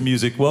back to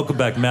music. Welcome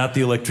back, Matt the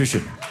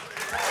Electrician.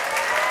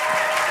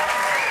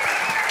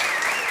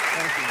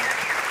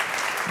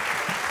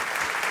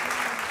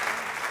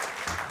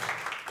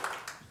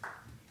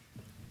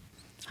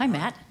 Hi,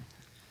 Matt.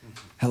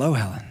 Hello,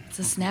 Helen. It's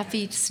a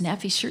snappy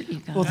shirt you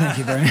got. Well, thank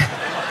you very much.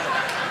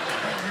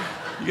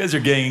 You guys are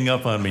ganging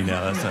up on me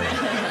now. That's not.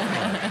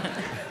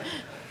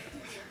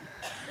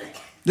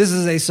 This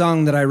is a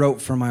song that I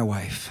wrote for my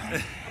wife.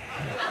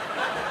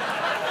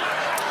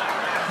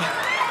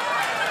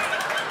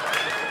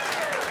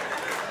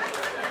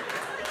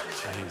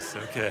 Jeez,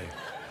 okay.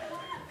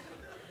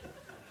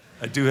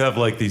 I do have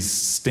like these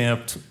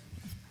stamped,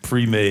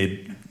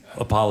 pre-made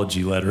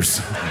apology letters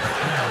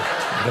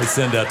that I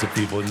send out to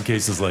people in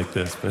cases like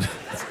this, but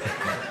it's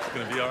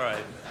gonna be all right.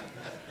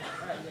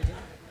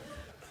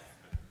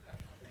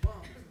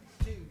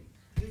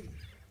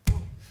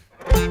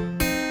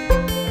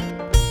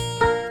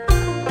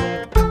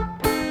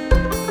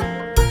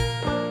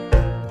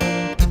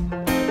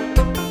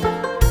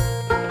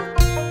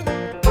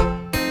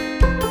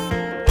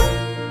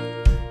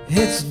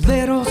 It's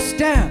little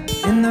step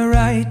in the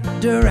right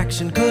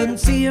direction, couldn't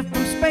see it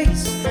from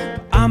space.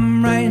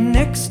 I'm right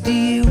next to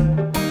you.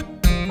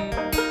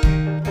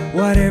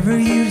 Whatever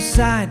you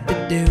decide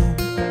to do,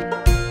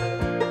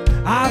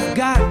 I've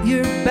got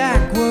your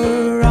back,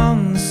 we're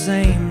on the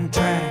same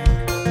track.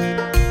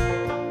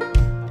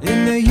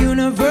 In the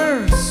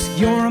universe,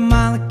 you're a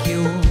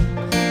molecule.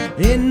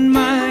 In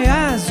my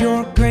eyes,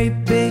 you're a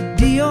great big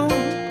deal.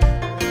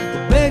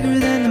 Bigger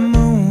than the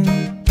moon.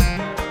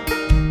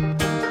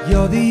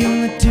 You're the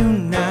only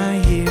tune I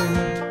hear.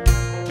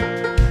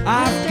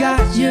 I've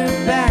got your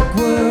back,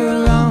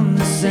 we're on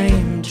the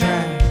same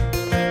track.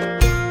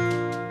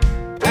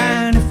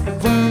 And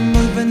if we're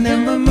moving,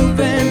 then we're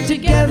moving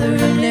together.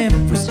 And if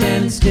we're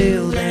standing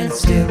still, then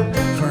it's still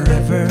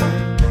forever.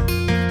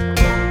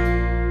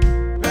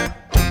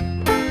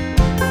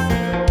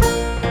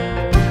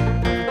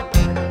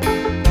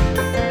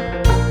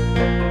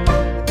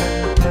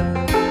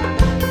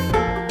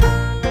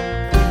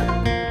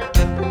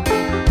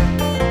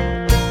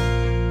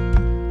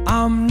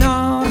 I'm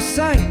not a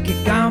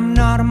psychic, I'm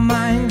not a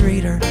mind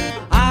reader.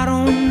 I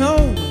don't know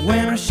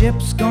when our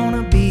ship's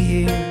gonna be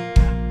here,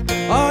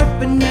 or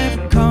if it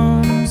never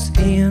comes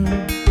in.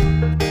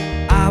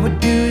 I would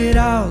do it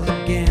all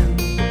again.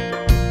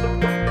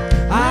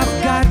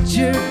 I've got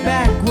your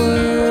back,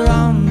 we're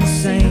on the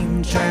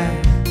same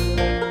track.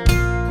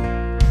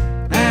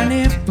 And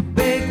if a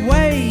big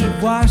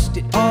wave washed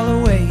it all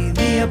away,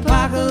 the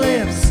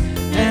apocalypse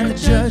and the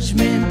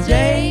judgment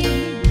day,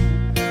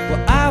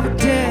 well, I would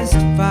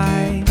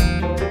testify,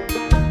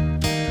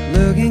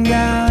 looking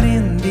out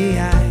in the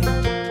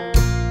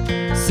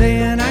eye,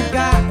 saying I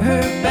got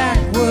her back,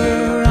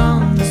 we're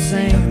on the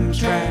same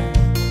track.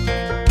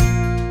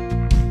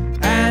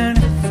 And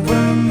if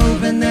we're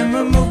moving, then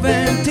we're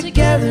moving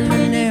together.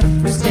 And if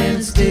we're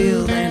standing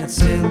still, then it's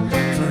still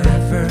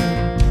forever.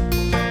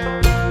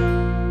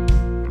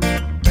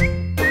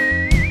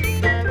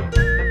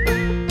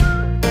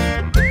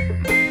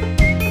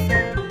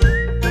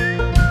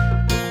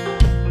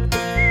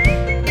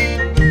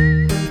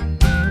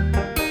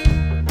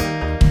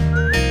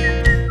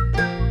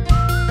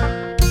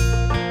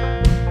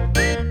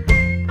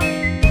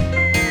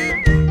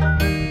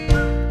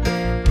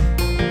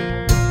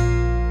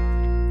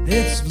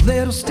 It's a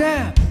little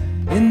step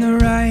in the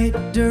right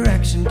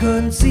direction,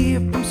 couldn't see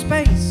it from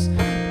space.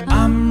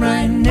 I'm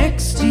right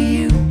next to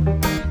you.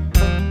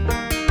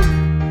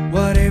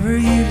 Whatever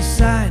you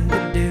decide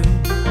to do,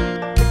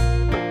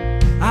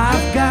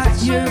 I've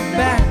got your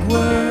back,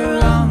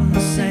 we're on the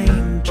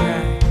same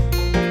track.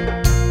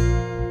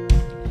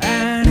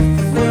 And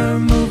if we're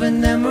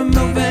moving, then we're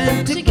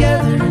moving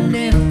together. And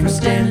if we're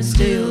standing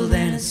still,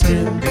 then it's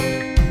still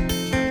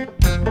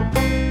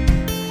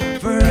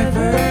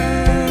forever.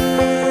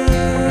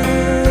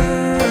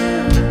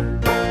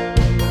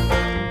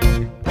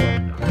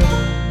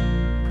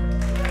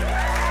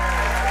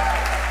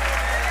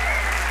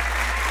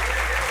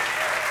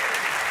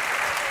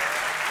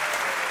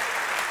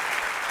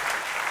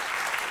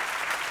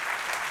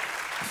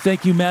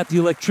 Thank you, Matt the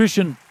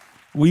Electrician.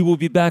 We will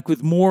be back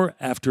with more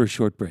after a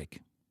short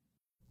break.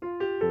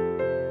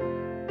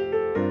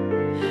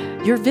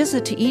 Your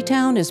visit to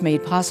eTown is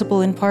made possible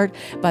in part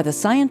by the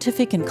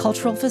Scientific and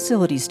Cultural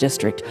Facilities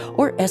District,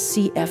 or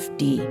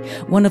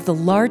SCFD, one of the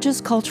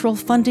largest cultural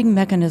funding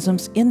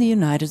mechanisms in the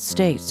United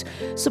States,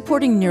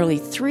 supporting nearly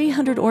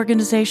 300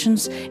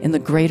 organizations in the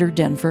greater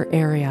Denver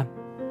area.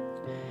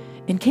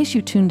 In case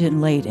you tuned in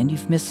late and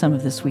you've missed some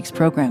of this week's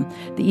program,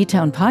 the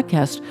eTown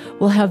podcast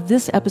will have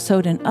this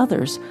episode and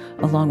others,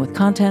 along with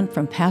content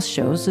from past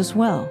shows as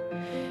well.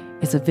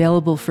 It's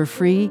available for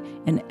free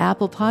in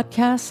Apple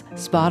Podcasts,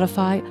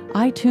 Spotify,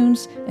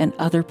 iTunes, and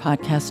other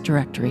podcast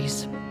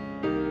directories.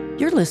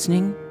 You're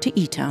listening to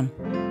eTown.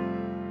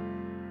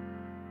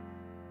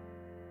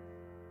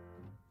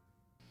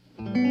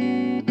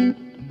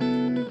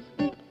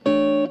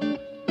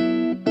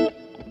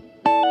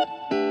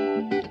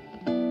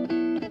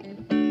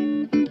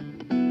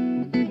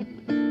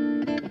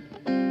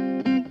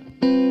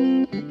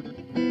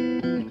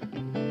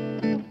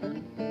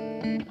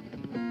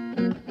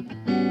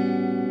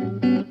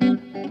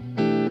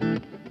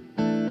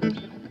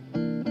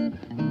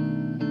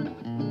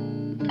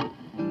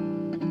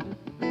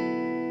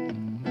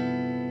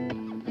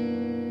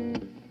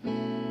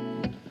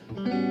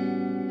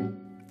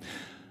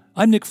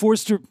 I'm Nick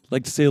Forster. I'd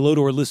like to say hello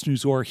to our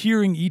listeners who are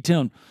hearing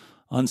eTown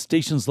on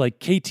stations like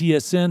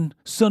KTSN,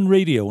 Sun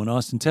Radio in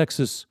Austin,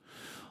 Texas,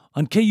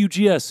 on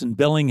KUGS in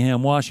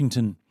Bellingham,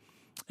 Washington,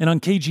 and on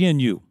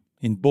KGNU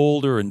in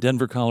Boulder and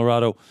Denver,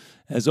 Colorado.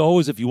 As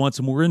always, if you want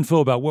some more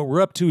info about what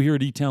we're up to here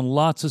at eTown,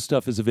 lots of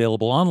stuff is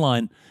available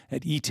online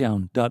at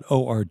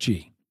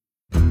etown.org.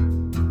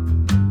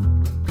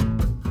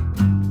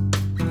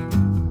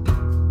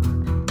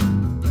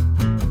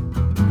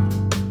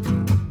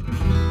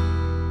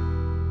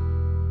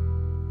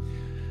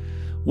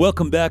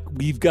 Welcome back.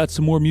 We've got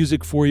some more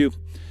music for you.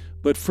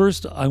 But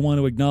first, I want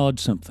to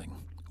acknowledge something.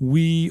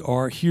 We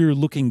are here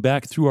looking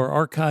back through our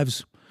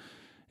archives,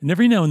 and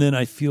every now and then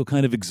I feel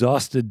kind of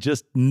exhausted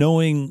just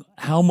knowing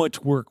how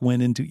much work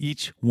went into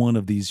each one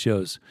of these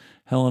shows,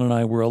 Helen and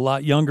I were a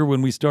lot younger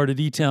when we started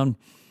eTown.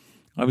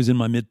 I was in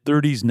my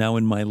mid-30s, now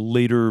in my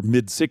later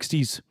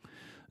mid-60s.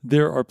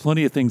 There are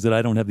plenty of things that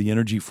I don't have the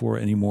energy for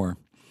anymore.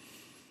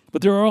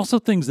 But there are also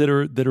things that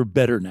are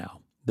better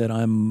now, that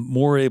I'm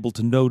more able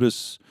to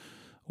notice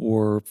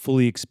or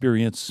fully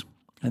experience,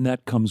 and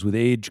that comes with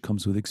age,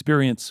 comes with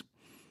experience.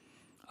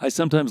 I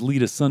sometimes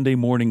lead a Sunday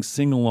morning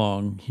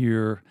sing-along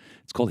here.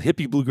 It's called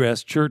Hippie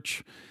Bluegrass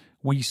Church.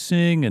 We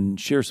sing and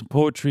share some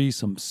poetry,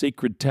 some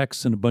sacred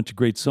texts, and a bunch of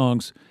great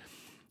songs.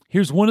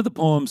 Here's one of the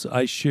poems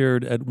I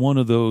shared at one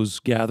of those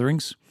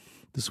gatherings.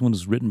 This one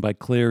is written by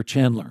Claire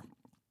Chandler.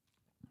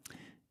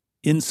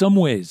 In some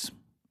ways,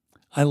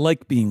 I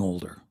like being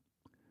older.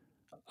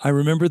 I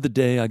remember the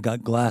day I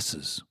got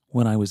glasses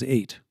when I was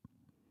 8.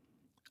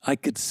 I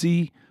could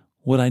see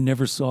what I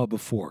never saw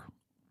before.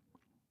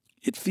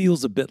 It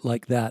feels a bit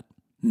like that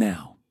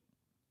now.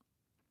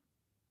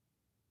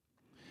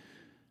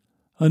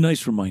 A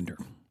nice reminder.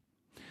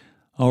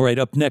 All right,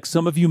 up next,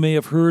 some of you may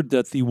have heard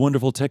that the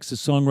wonderful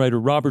Texas songwriter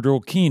Robert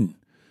Earl Keen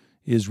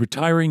is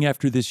retiring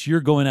after this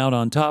year, going out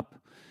on top.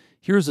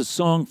 Here's a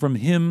song from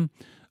him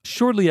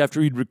shortly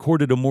after he'd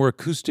recorded a more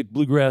acoustic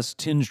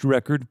bluegrass-tinged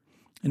record.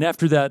 And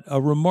after that,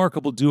 a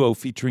remarkable duo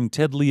featuring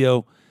Ted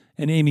Leo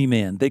and Amy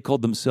Mann. They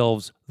called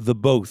themselves The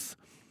Both.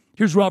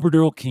 Here's Robert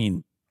Earl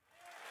Keen.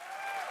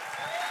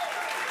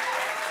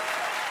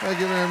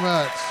 Thank you very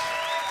much.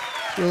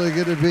 It's really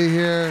good to be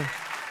here.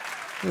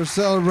 We're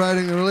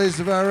celebrating the release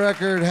of our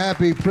record,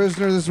 Happy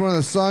Prisoner. This is one of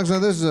the songs. Now,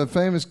 this is a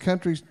famous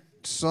country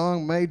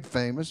song made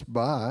famous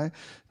by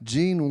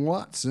Gene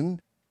Watson.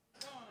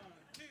 1,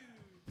 2,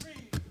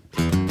 3.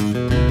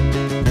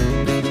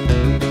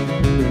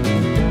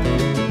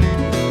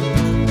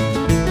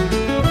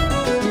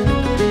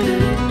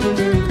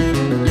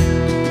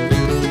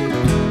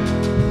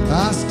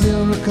 I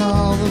still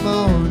recall the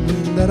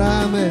morning that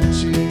I met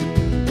you,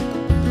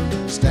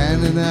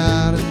 standing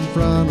out in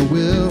front of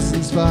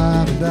Wilson's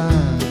Five and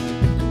Dime,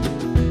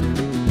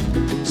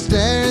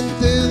 staring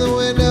through the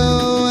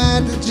window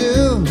at the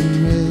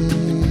jewelry,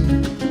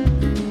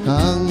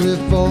 hungry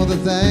for the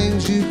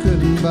things you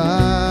couldn't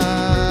buy.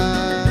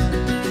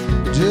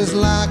 Just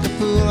like a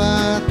fool,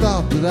 I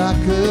thought that I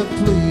could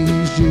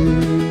please you.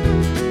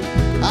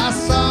 I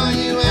saw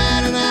you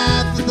had an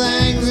eye for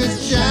things that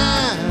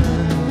shine.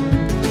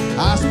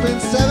 I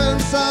spent $7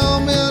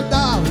 million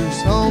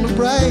on a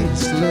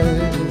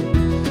bracelet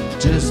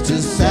just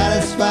to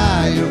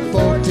satisfy your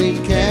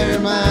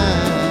 14-karat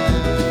mind.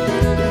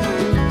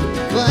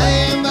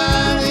 Laying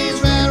by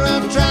these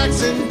railroad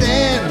tracks in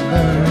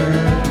Denver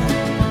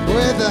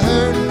with a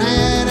hurting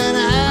head and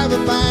half a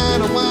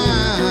pint of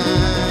wine.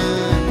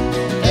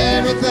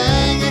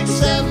 Everything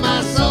except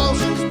my soul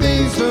should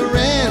be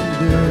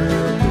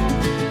surrendered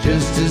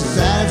just to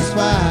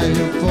satisfy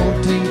your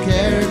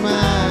 14-karat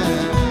mind.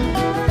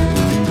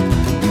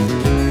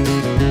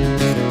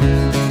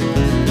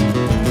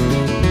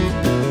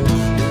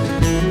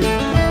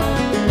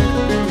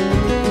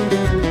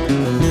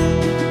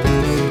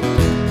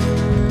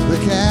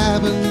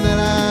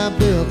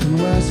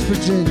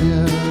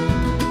 Virginia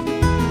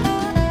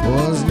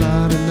was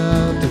not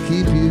enough to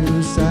keep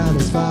you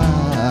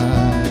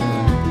satisfied.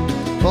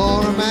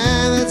 For a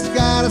man that's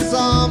got a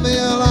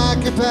sawmill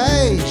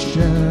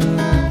occupation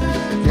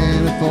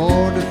can't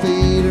afford to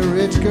feed a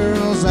rich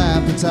girl's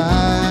appetite.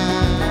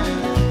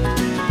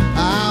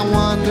 I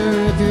wonder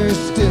if you're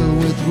still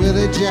with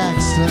Willie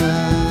Jackson.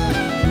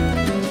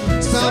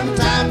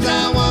 Sometimes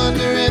I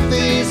wonder if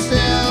he's still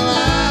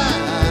alive.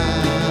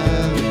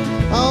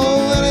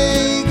 Oh,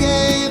 Willie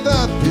gave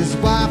up his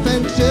wife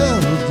and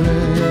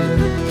children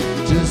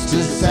just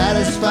to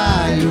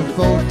satisfy your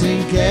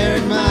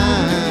 14-karat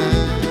mind.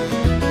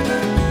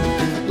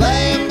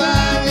 Laying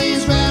by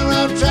these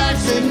railroad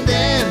tracks in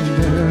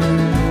Denver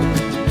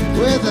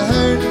with a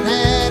hurting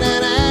head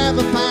and half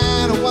a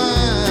pint of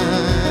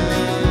wine.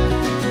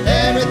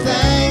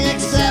 Everything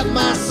except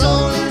my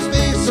soul is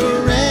being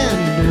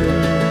surrendered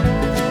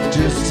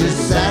just to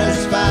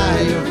satisfy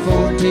your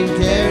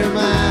 14-karat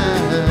mind.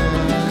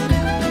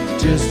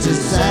 Just to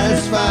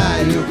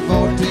satisfy your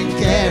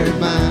 14-karat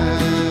mind.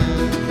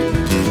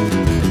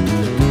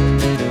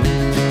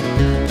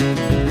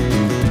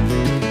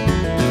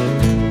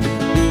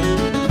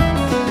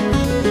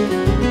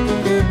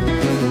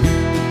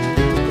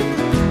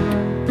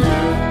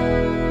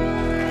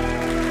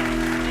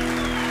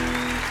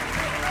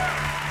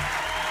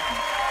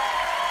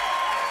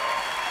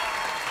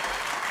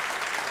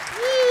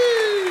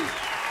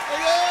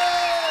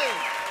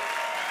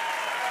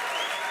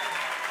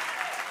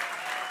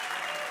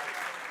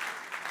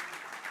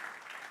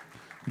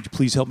 Would you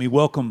please help me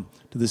welcome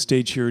to the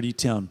stage here at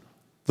eTown,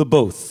 The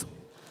Both.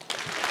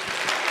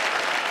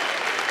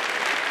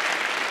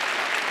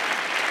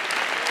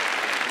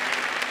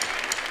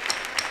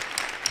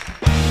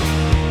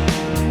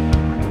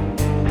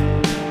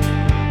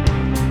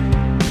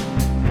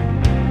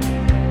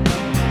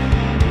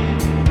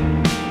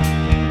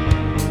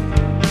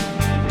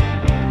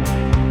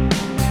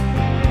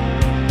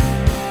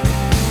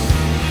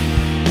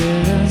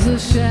 There's a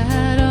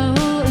shadow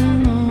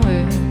in the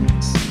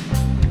west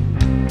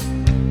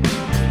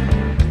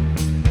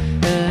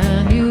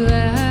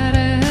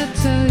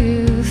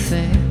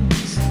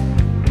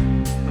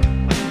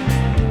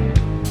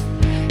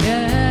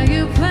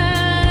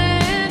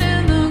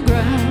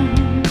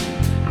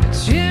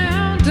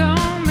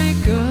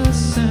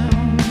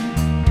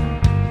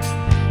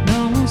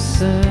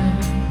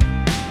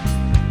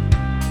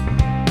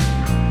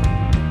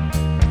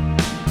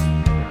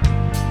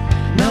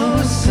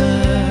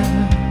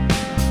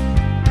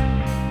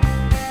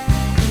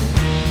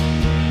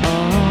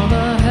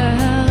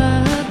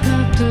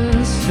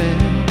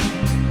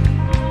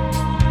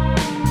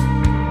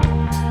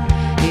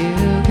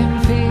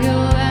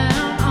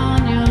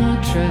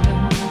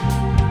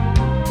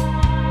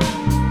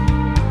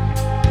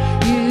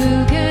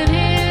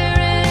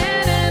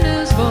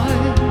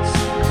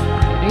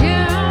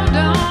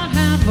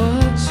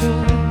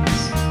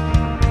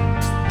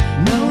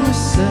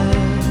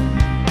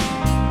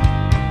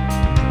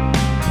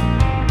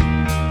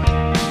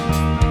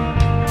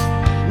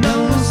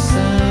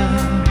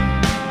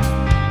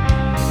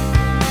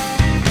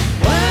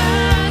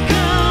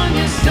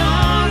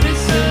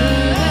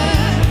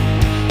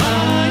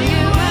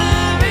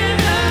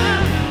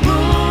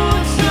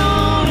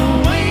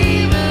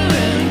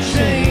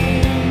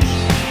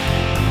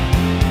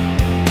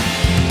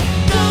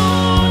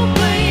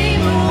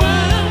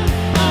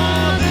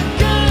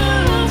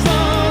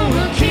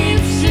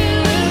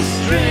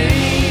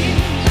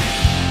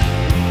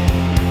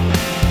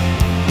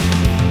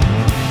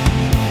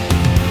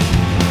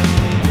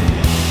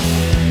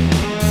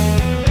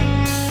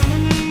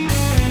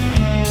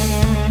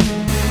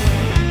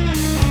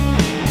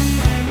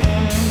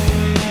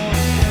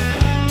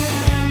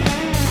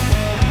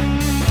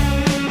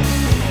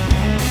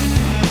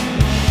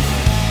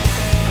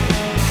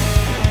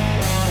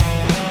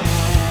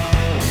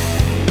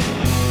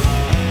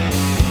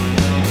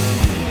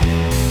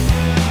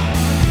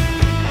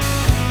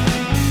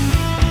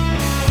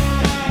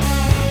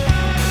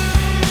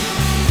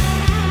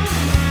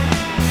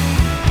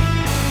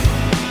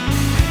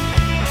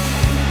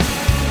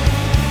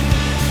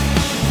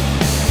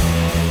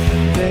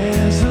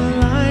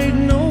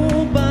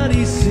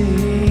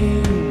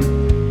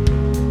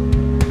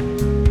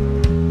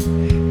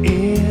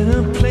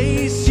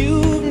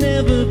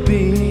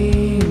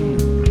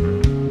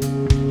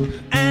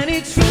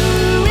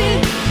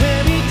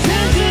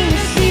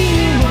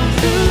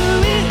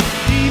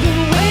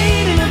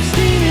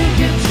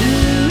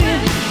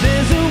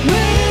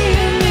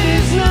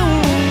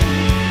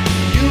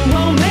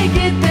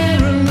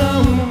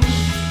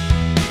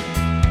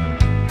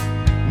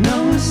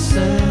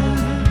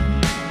sun.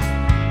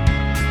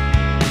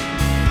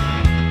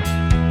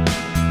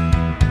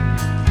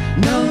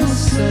 No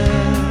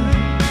sun.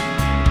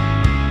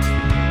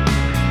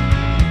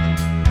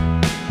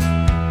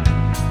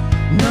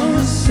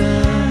 No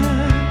sun.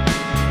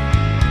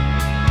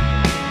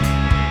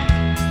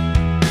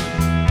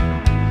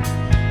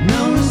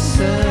 No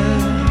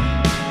sun.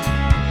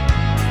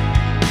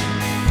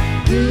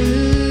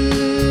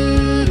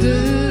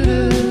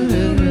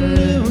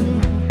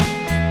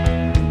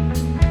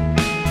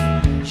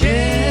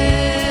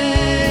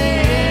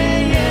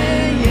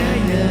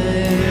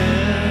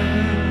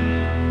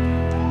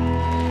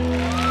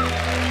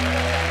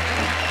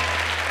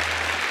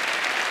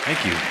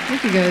 Thank you.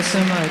 Thank you guys so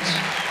much.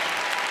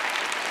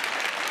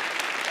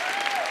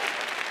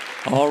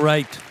 All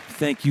right.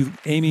 Thank you,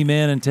 Amy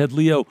Mann and Ted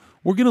Leo.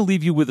 We're going to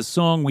leave you with a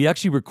song we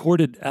actually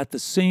recorded at the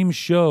same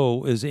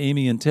show as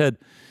Amy and Ted.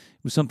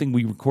 It was something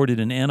we recorded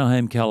in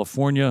Anaheim,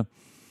 California.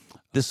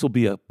 This will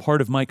be a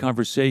part of my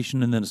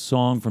conversation and then a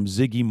song from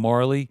Ziggy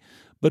Marley.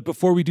 But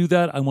before we do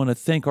that, I want to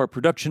thank our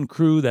production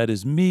crew. That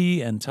is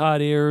me and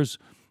Todd Ayers,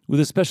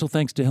 with a special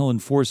thanks to Helen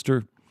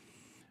Forster.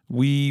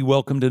 We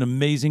welcomed an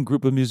amazing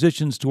group of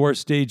musicians to our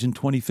stage in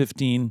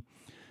 2015.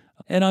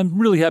 And I'm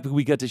really happy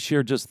we got to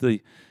share just the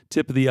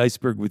tip of the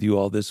iceberg with you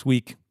all this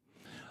week.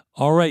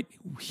 All right,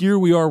 here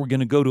we are. We're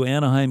going to go to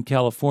Anaheim,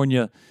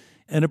 California,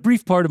 and a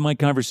brief part of my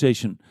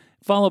conversation,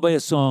 followed by a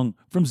song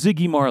from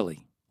Ziggy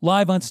Marley,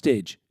 live on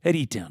stage at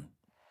eTown.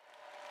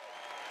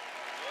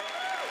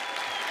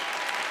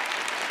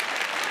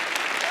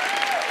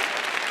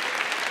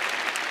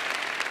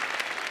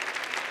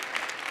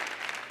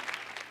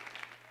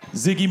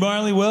 Ziggy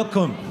Marley,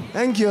 welcome.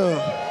 Thank you.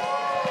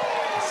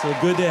 So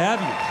good to have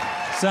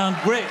you. Sound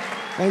great.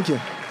 Thank you.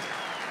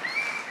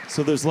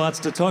 So there's lots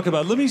to talk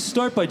about. Let me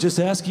start by just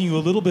asking you a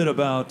little bit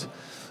about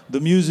the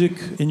music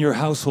in your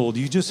household.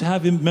 You just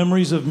have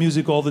memories of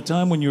music all the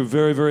time when you were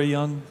very, very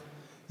young?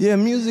 Yeah,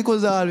 music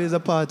was always a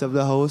part of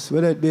the house,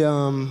 whether it be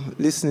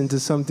listening to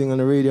something on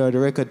the radio or the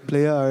record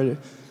player, or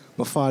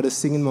my father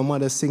singing, my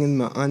mother singing,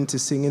 my auntie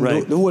singing,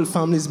 right. The whole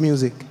family's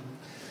music.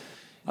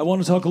 I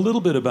want to talk a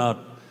little bit about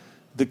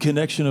the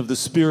connection of the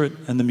spirit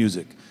and the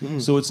music. Mm-hmm.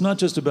 So it's not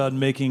just about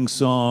making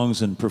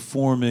songs and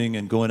performing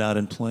and going out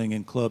and playing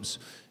in clubs.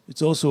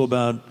 It's also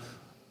about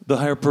the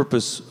higher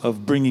purpose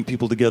of bringing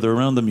people together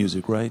around the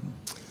music, right?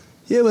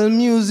 Yeah, well,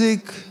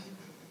 music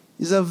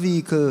is a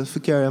vehicle to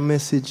carry a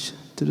message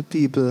to the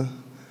people.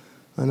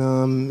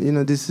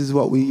 And, this is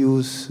what we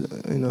use,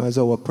 as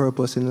our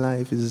purpose in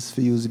life, is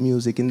to use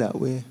music in that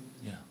way.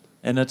 Yeah.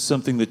 And that's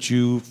something that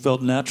you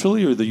felt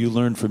naturally, or that you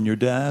learned from your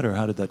dad, or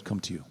how did that come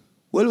to you?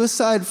 Well,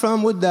 aside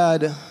from with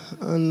dad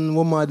and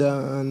with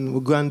mother and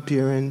with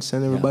grandparents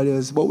and everybody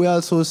else, but we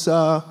also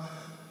saw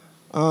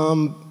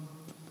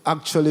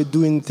actually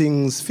doing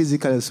things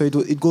physically. So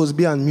it goes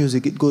beyond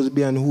music. It goes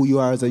beyond who you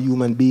are as a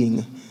human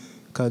being.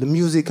 Because the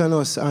music and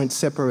us aren't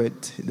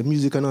separate. The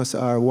music and us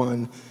are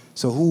one.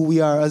 So who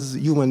we are as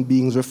human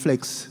beings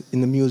reflects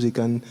in the music.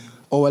 And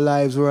our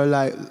lives were a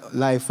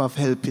life of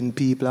helping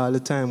people all the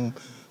time,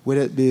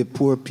 whether it be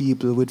poor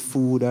people with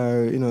food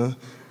or,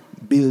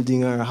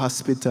 building or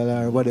hospital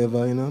or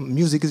whatever,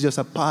 Music is just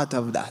a part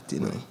of that,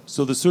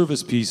 So the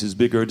service piece is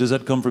bigger. Does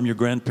that come from your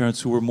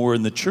grandparents who were more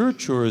in the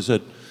church, or is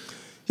it?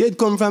 Yeah, it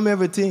comes from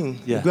everything.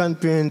 Yeah.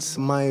 Grandparents,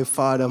 my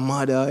father,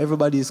 mother,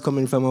 everybody is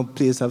coming from a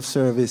place of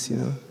service,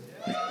 In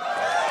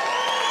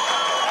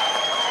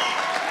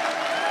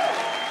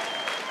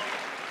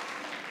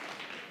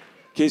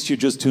case you're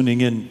just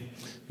tuning in,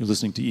 you're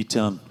listening to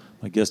eTown.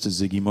 My guest is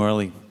Ziggy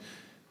Marley.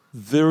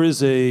 There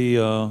is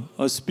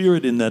a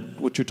spirit in that,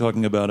 what you're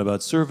talking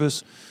about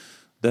service,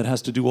 that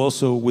has to do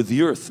also with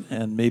the earth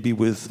and maybe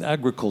with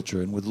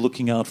agriculture and with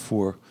looking out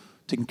for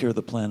taking care of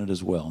the planet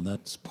as well. And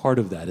that's part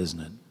of that, isn't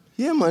it?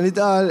 Yeah,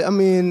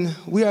 man.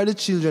 We are the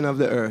children of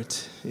the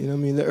earth.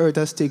 The earth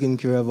has taken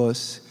care of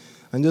us.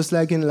 And just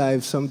like in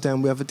life,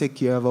 sometimes we have to take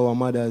care of our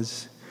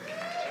mothers.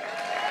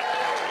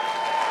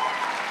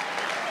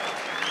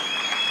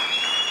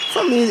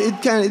 For me,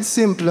 it's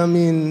simple.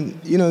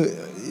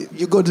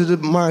 You go to the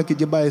market,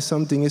 you buy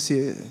something, you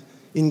see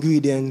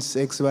ingredients,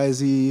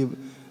 XYZ,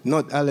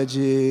 nut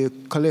allergy,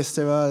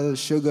 cholesterol,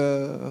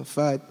 sugar,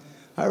 fat.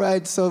 All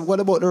right, so what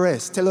about the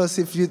rest? Tell us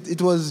if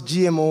it was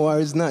GMO or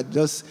it's not.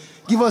 Just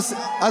give us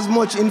as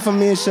much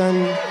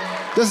information.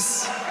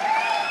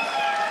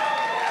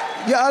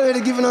 You're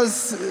already giving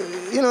us,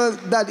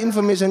 that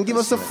information. Give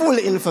us the full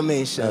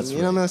information. That's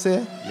You know what I'm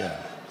saying? Yeah.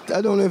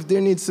 I don't know if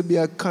there needs to be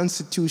a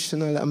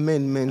constitutional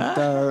amendment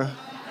or...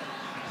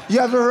 You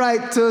have a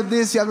right to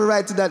this, you have a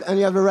right to that, and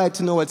you have a right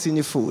to know what's in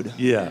your food.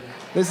 Yeah.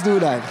 Let's do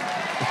that.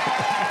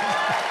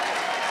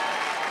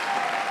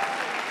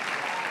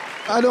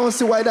 I don't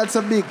see why that's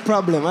a big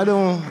problem. I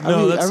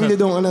really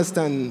don't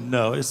understand.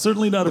 No, it's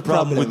certainly not a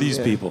problem with these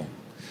people.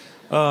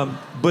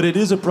 But it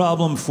is a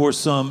problem for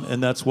some,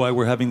 and that's why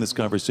we're having this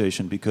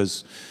conversation,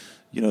 because,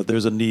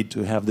 there's a need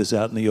to have this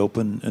out in the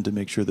open and to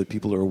make sure that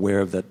people are aware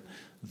of that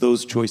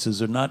those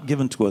choices are not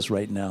given to us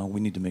right now.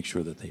 We need to make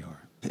sure that they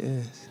are.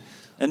 Yes.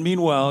 And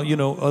meanwhile, you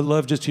know, I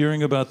love just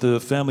hearing about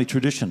the family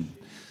tradition.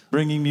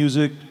 Bringing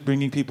music,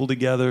 bringing people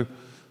together,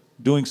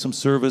 doing some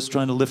service,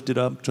 trying to lift it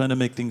up, trying to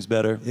make things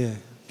better. Yeah.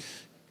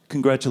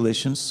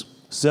 Congratulations.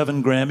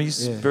 7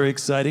 Grammys. Yeah. Very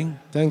exciting.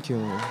 Thank you.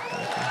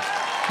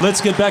 Let's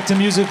get back to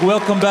music.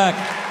 Welcome back,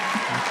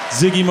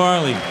 Ziggy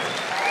Marley.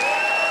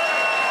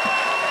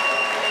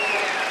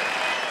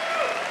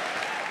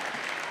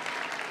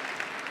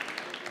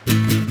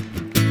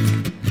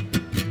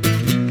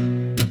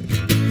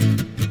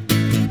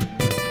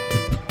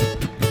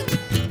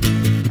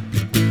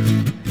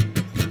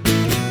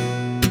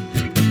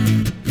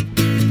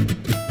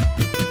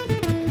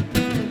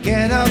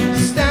 Get up,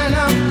 stand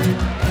up.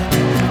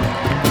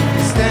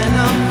 Stand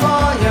up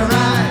for your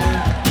right.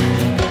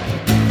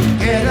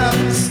 Get up,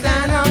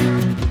 stand up.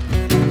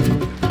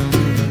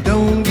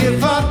 Don't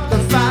give up the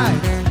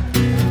fight.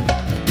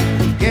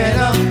 Get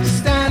up,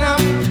 stand up.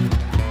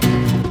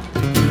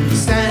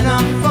 Stand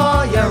up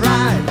for your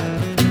right.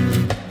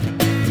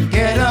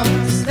 Get up,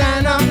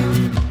 stand up.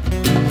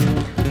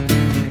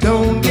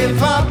 Don't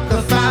give up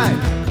the fight.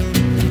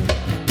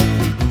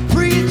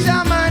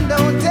 Preacher man,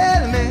 don't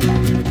tell me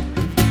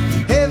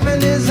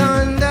heaven is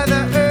under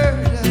the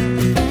earth.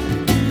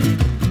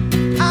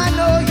 I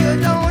know you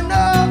don't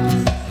know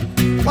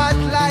what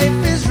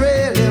life is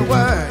really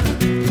worth.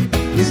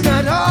 It's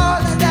not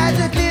all that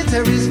the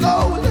glitter is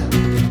gold.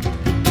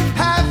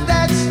 Half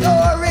that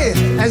story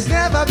has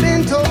never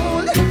been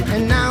told,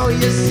 and now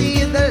you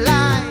see the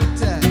light.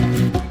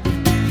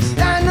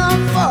 Stand up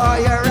for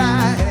your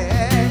right.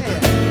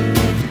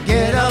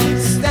 Get up,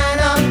 stand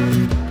up.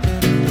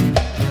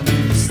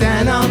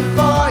 Stand up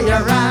for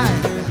your right.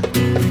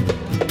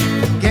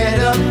 Get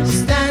up,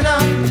 stand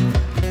up.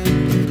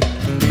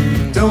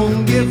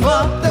 Don't give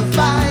up the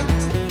fight.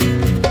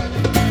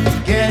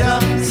 Get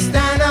up,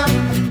 stand up.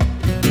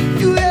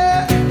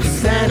 Yeah,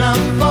 stand up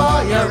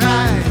for your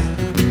right.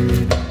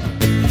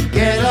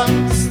 Get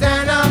up,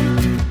 stand up.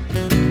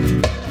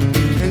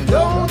 And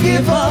don't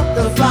give up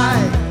the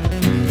fight.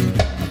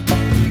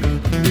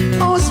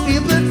 Most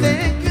people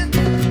think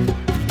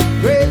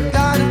great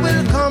God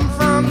will come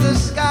from the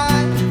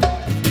sky.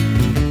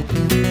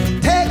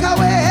 Take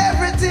away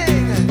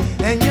everything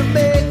and you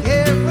make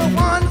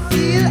everyone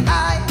feel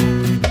high.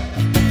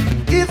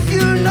 If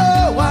you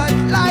know what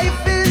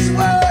life is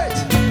worth,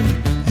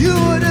 you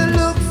would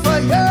look for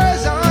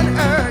yours on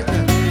earth.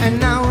 And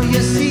now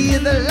you see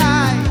the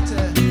light.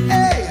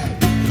 Hey,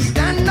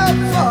 stand up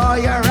for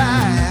your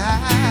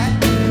right.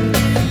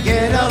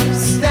 Get up,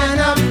 stand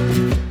up.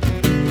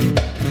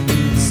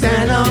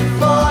 Stand up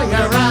for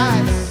your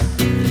right.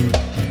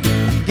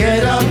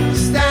 Get up,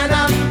 stand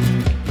up.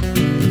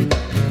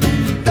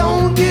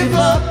 Don't give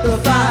up the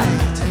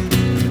fight.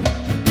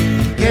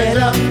 Get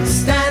up,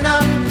 stand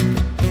up.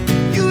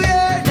 You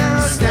hear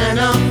now? Stand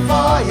up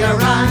for your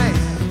right.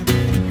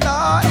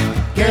 Lord,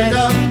 get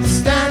up,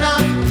 stand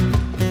up.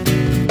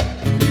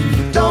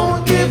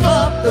 Don't give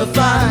up the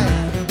fight.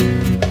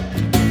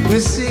 We're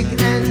sick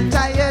and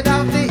tired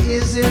of the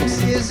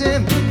isms,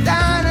 ism.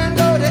 Down and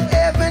go to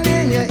heaven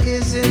in your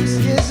isms,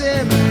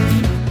 ism.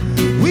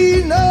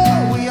 We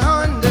know, we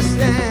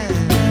understand.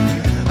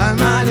 A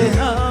man in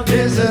love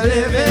is a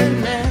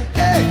living man.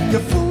 Hey, you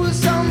fool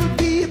some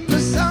people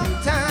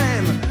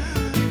sometime,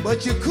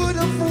 but you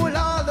couldn't fool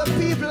all the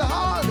people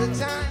all the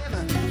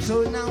time.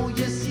 So now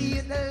you see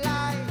the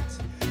light.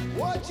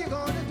 What you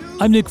gonna do?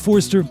 I'm Nick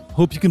Forster.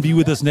 Hope you can be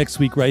with us next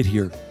week right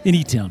here in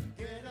eTown.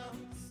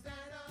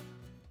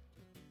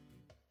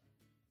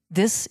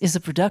 This is a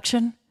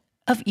production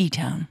of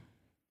eTown.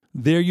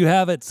 There you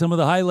have it, some of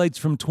the highlights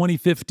from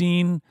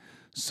 2015.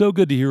 So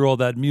good to hear all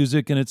that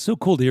music, and it's so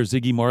cool to hear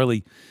Ziggy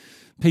Marley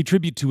pay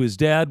tribute to his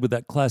dad with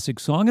that classic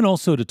song, and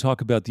also to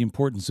talk about the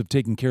importance of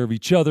taking care of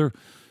each other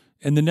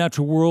and the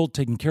natural world,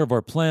 taking care of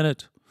our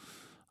planet.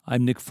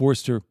 I'm Nick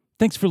Forster.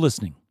 Thanks for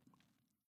listening.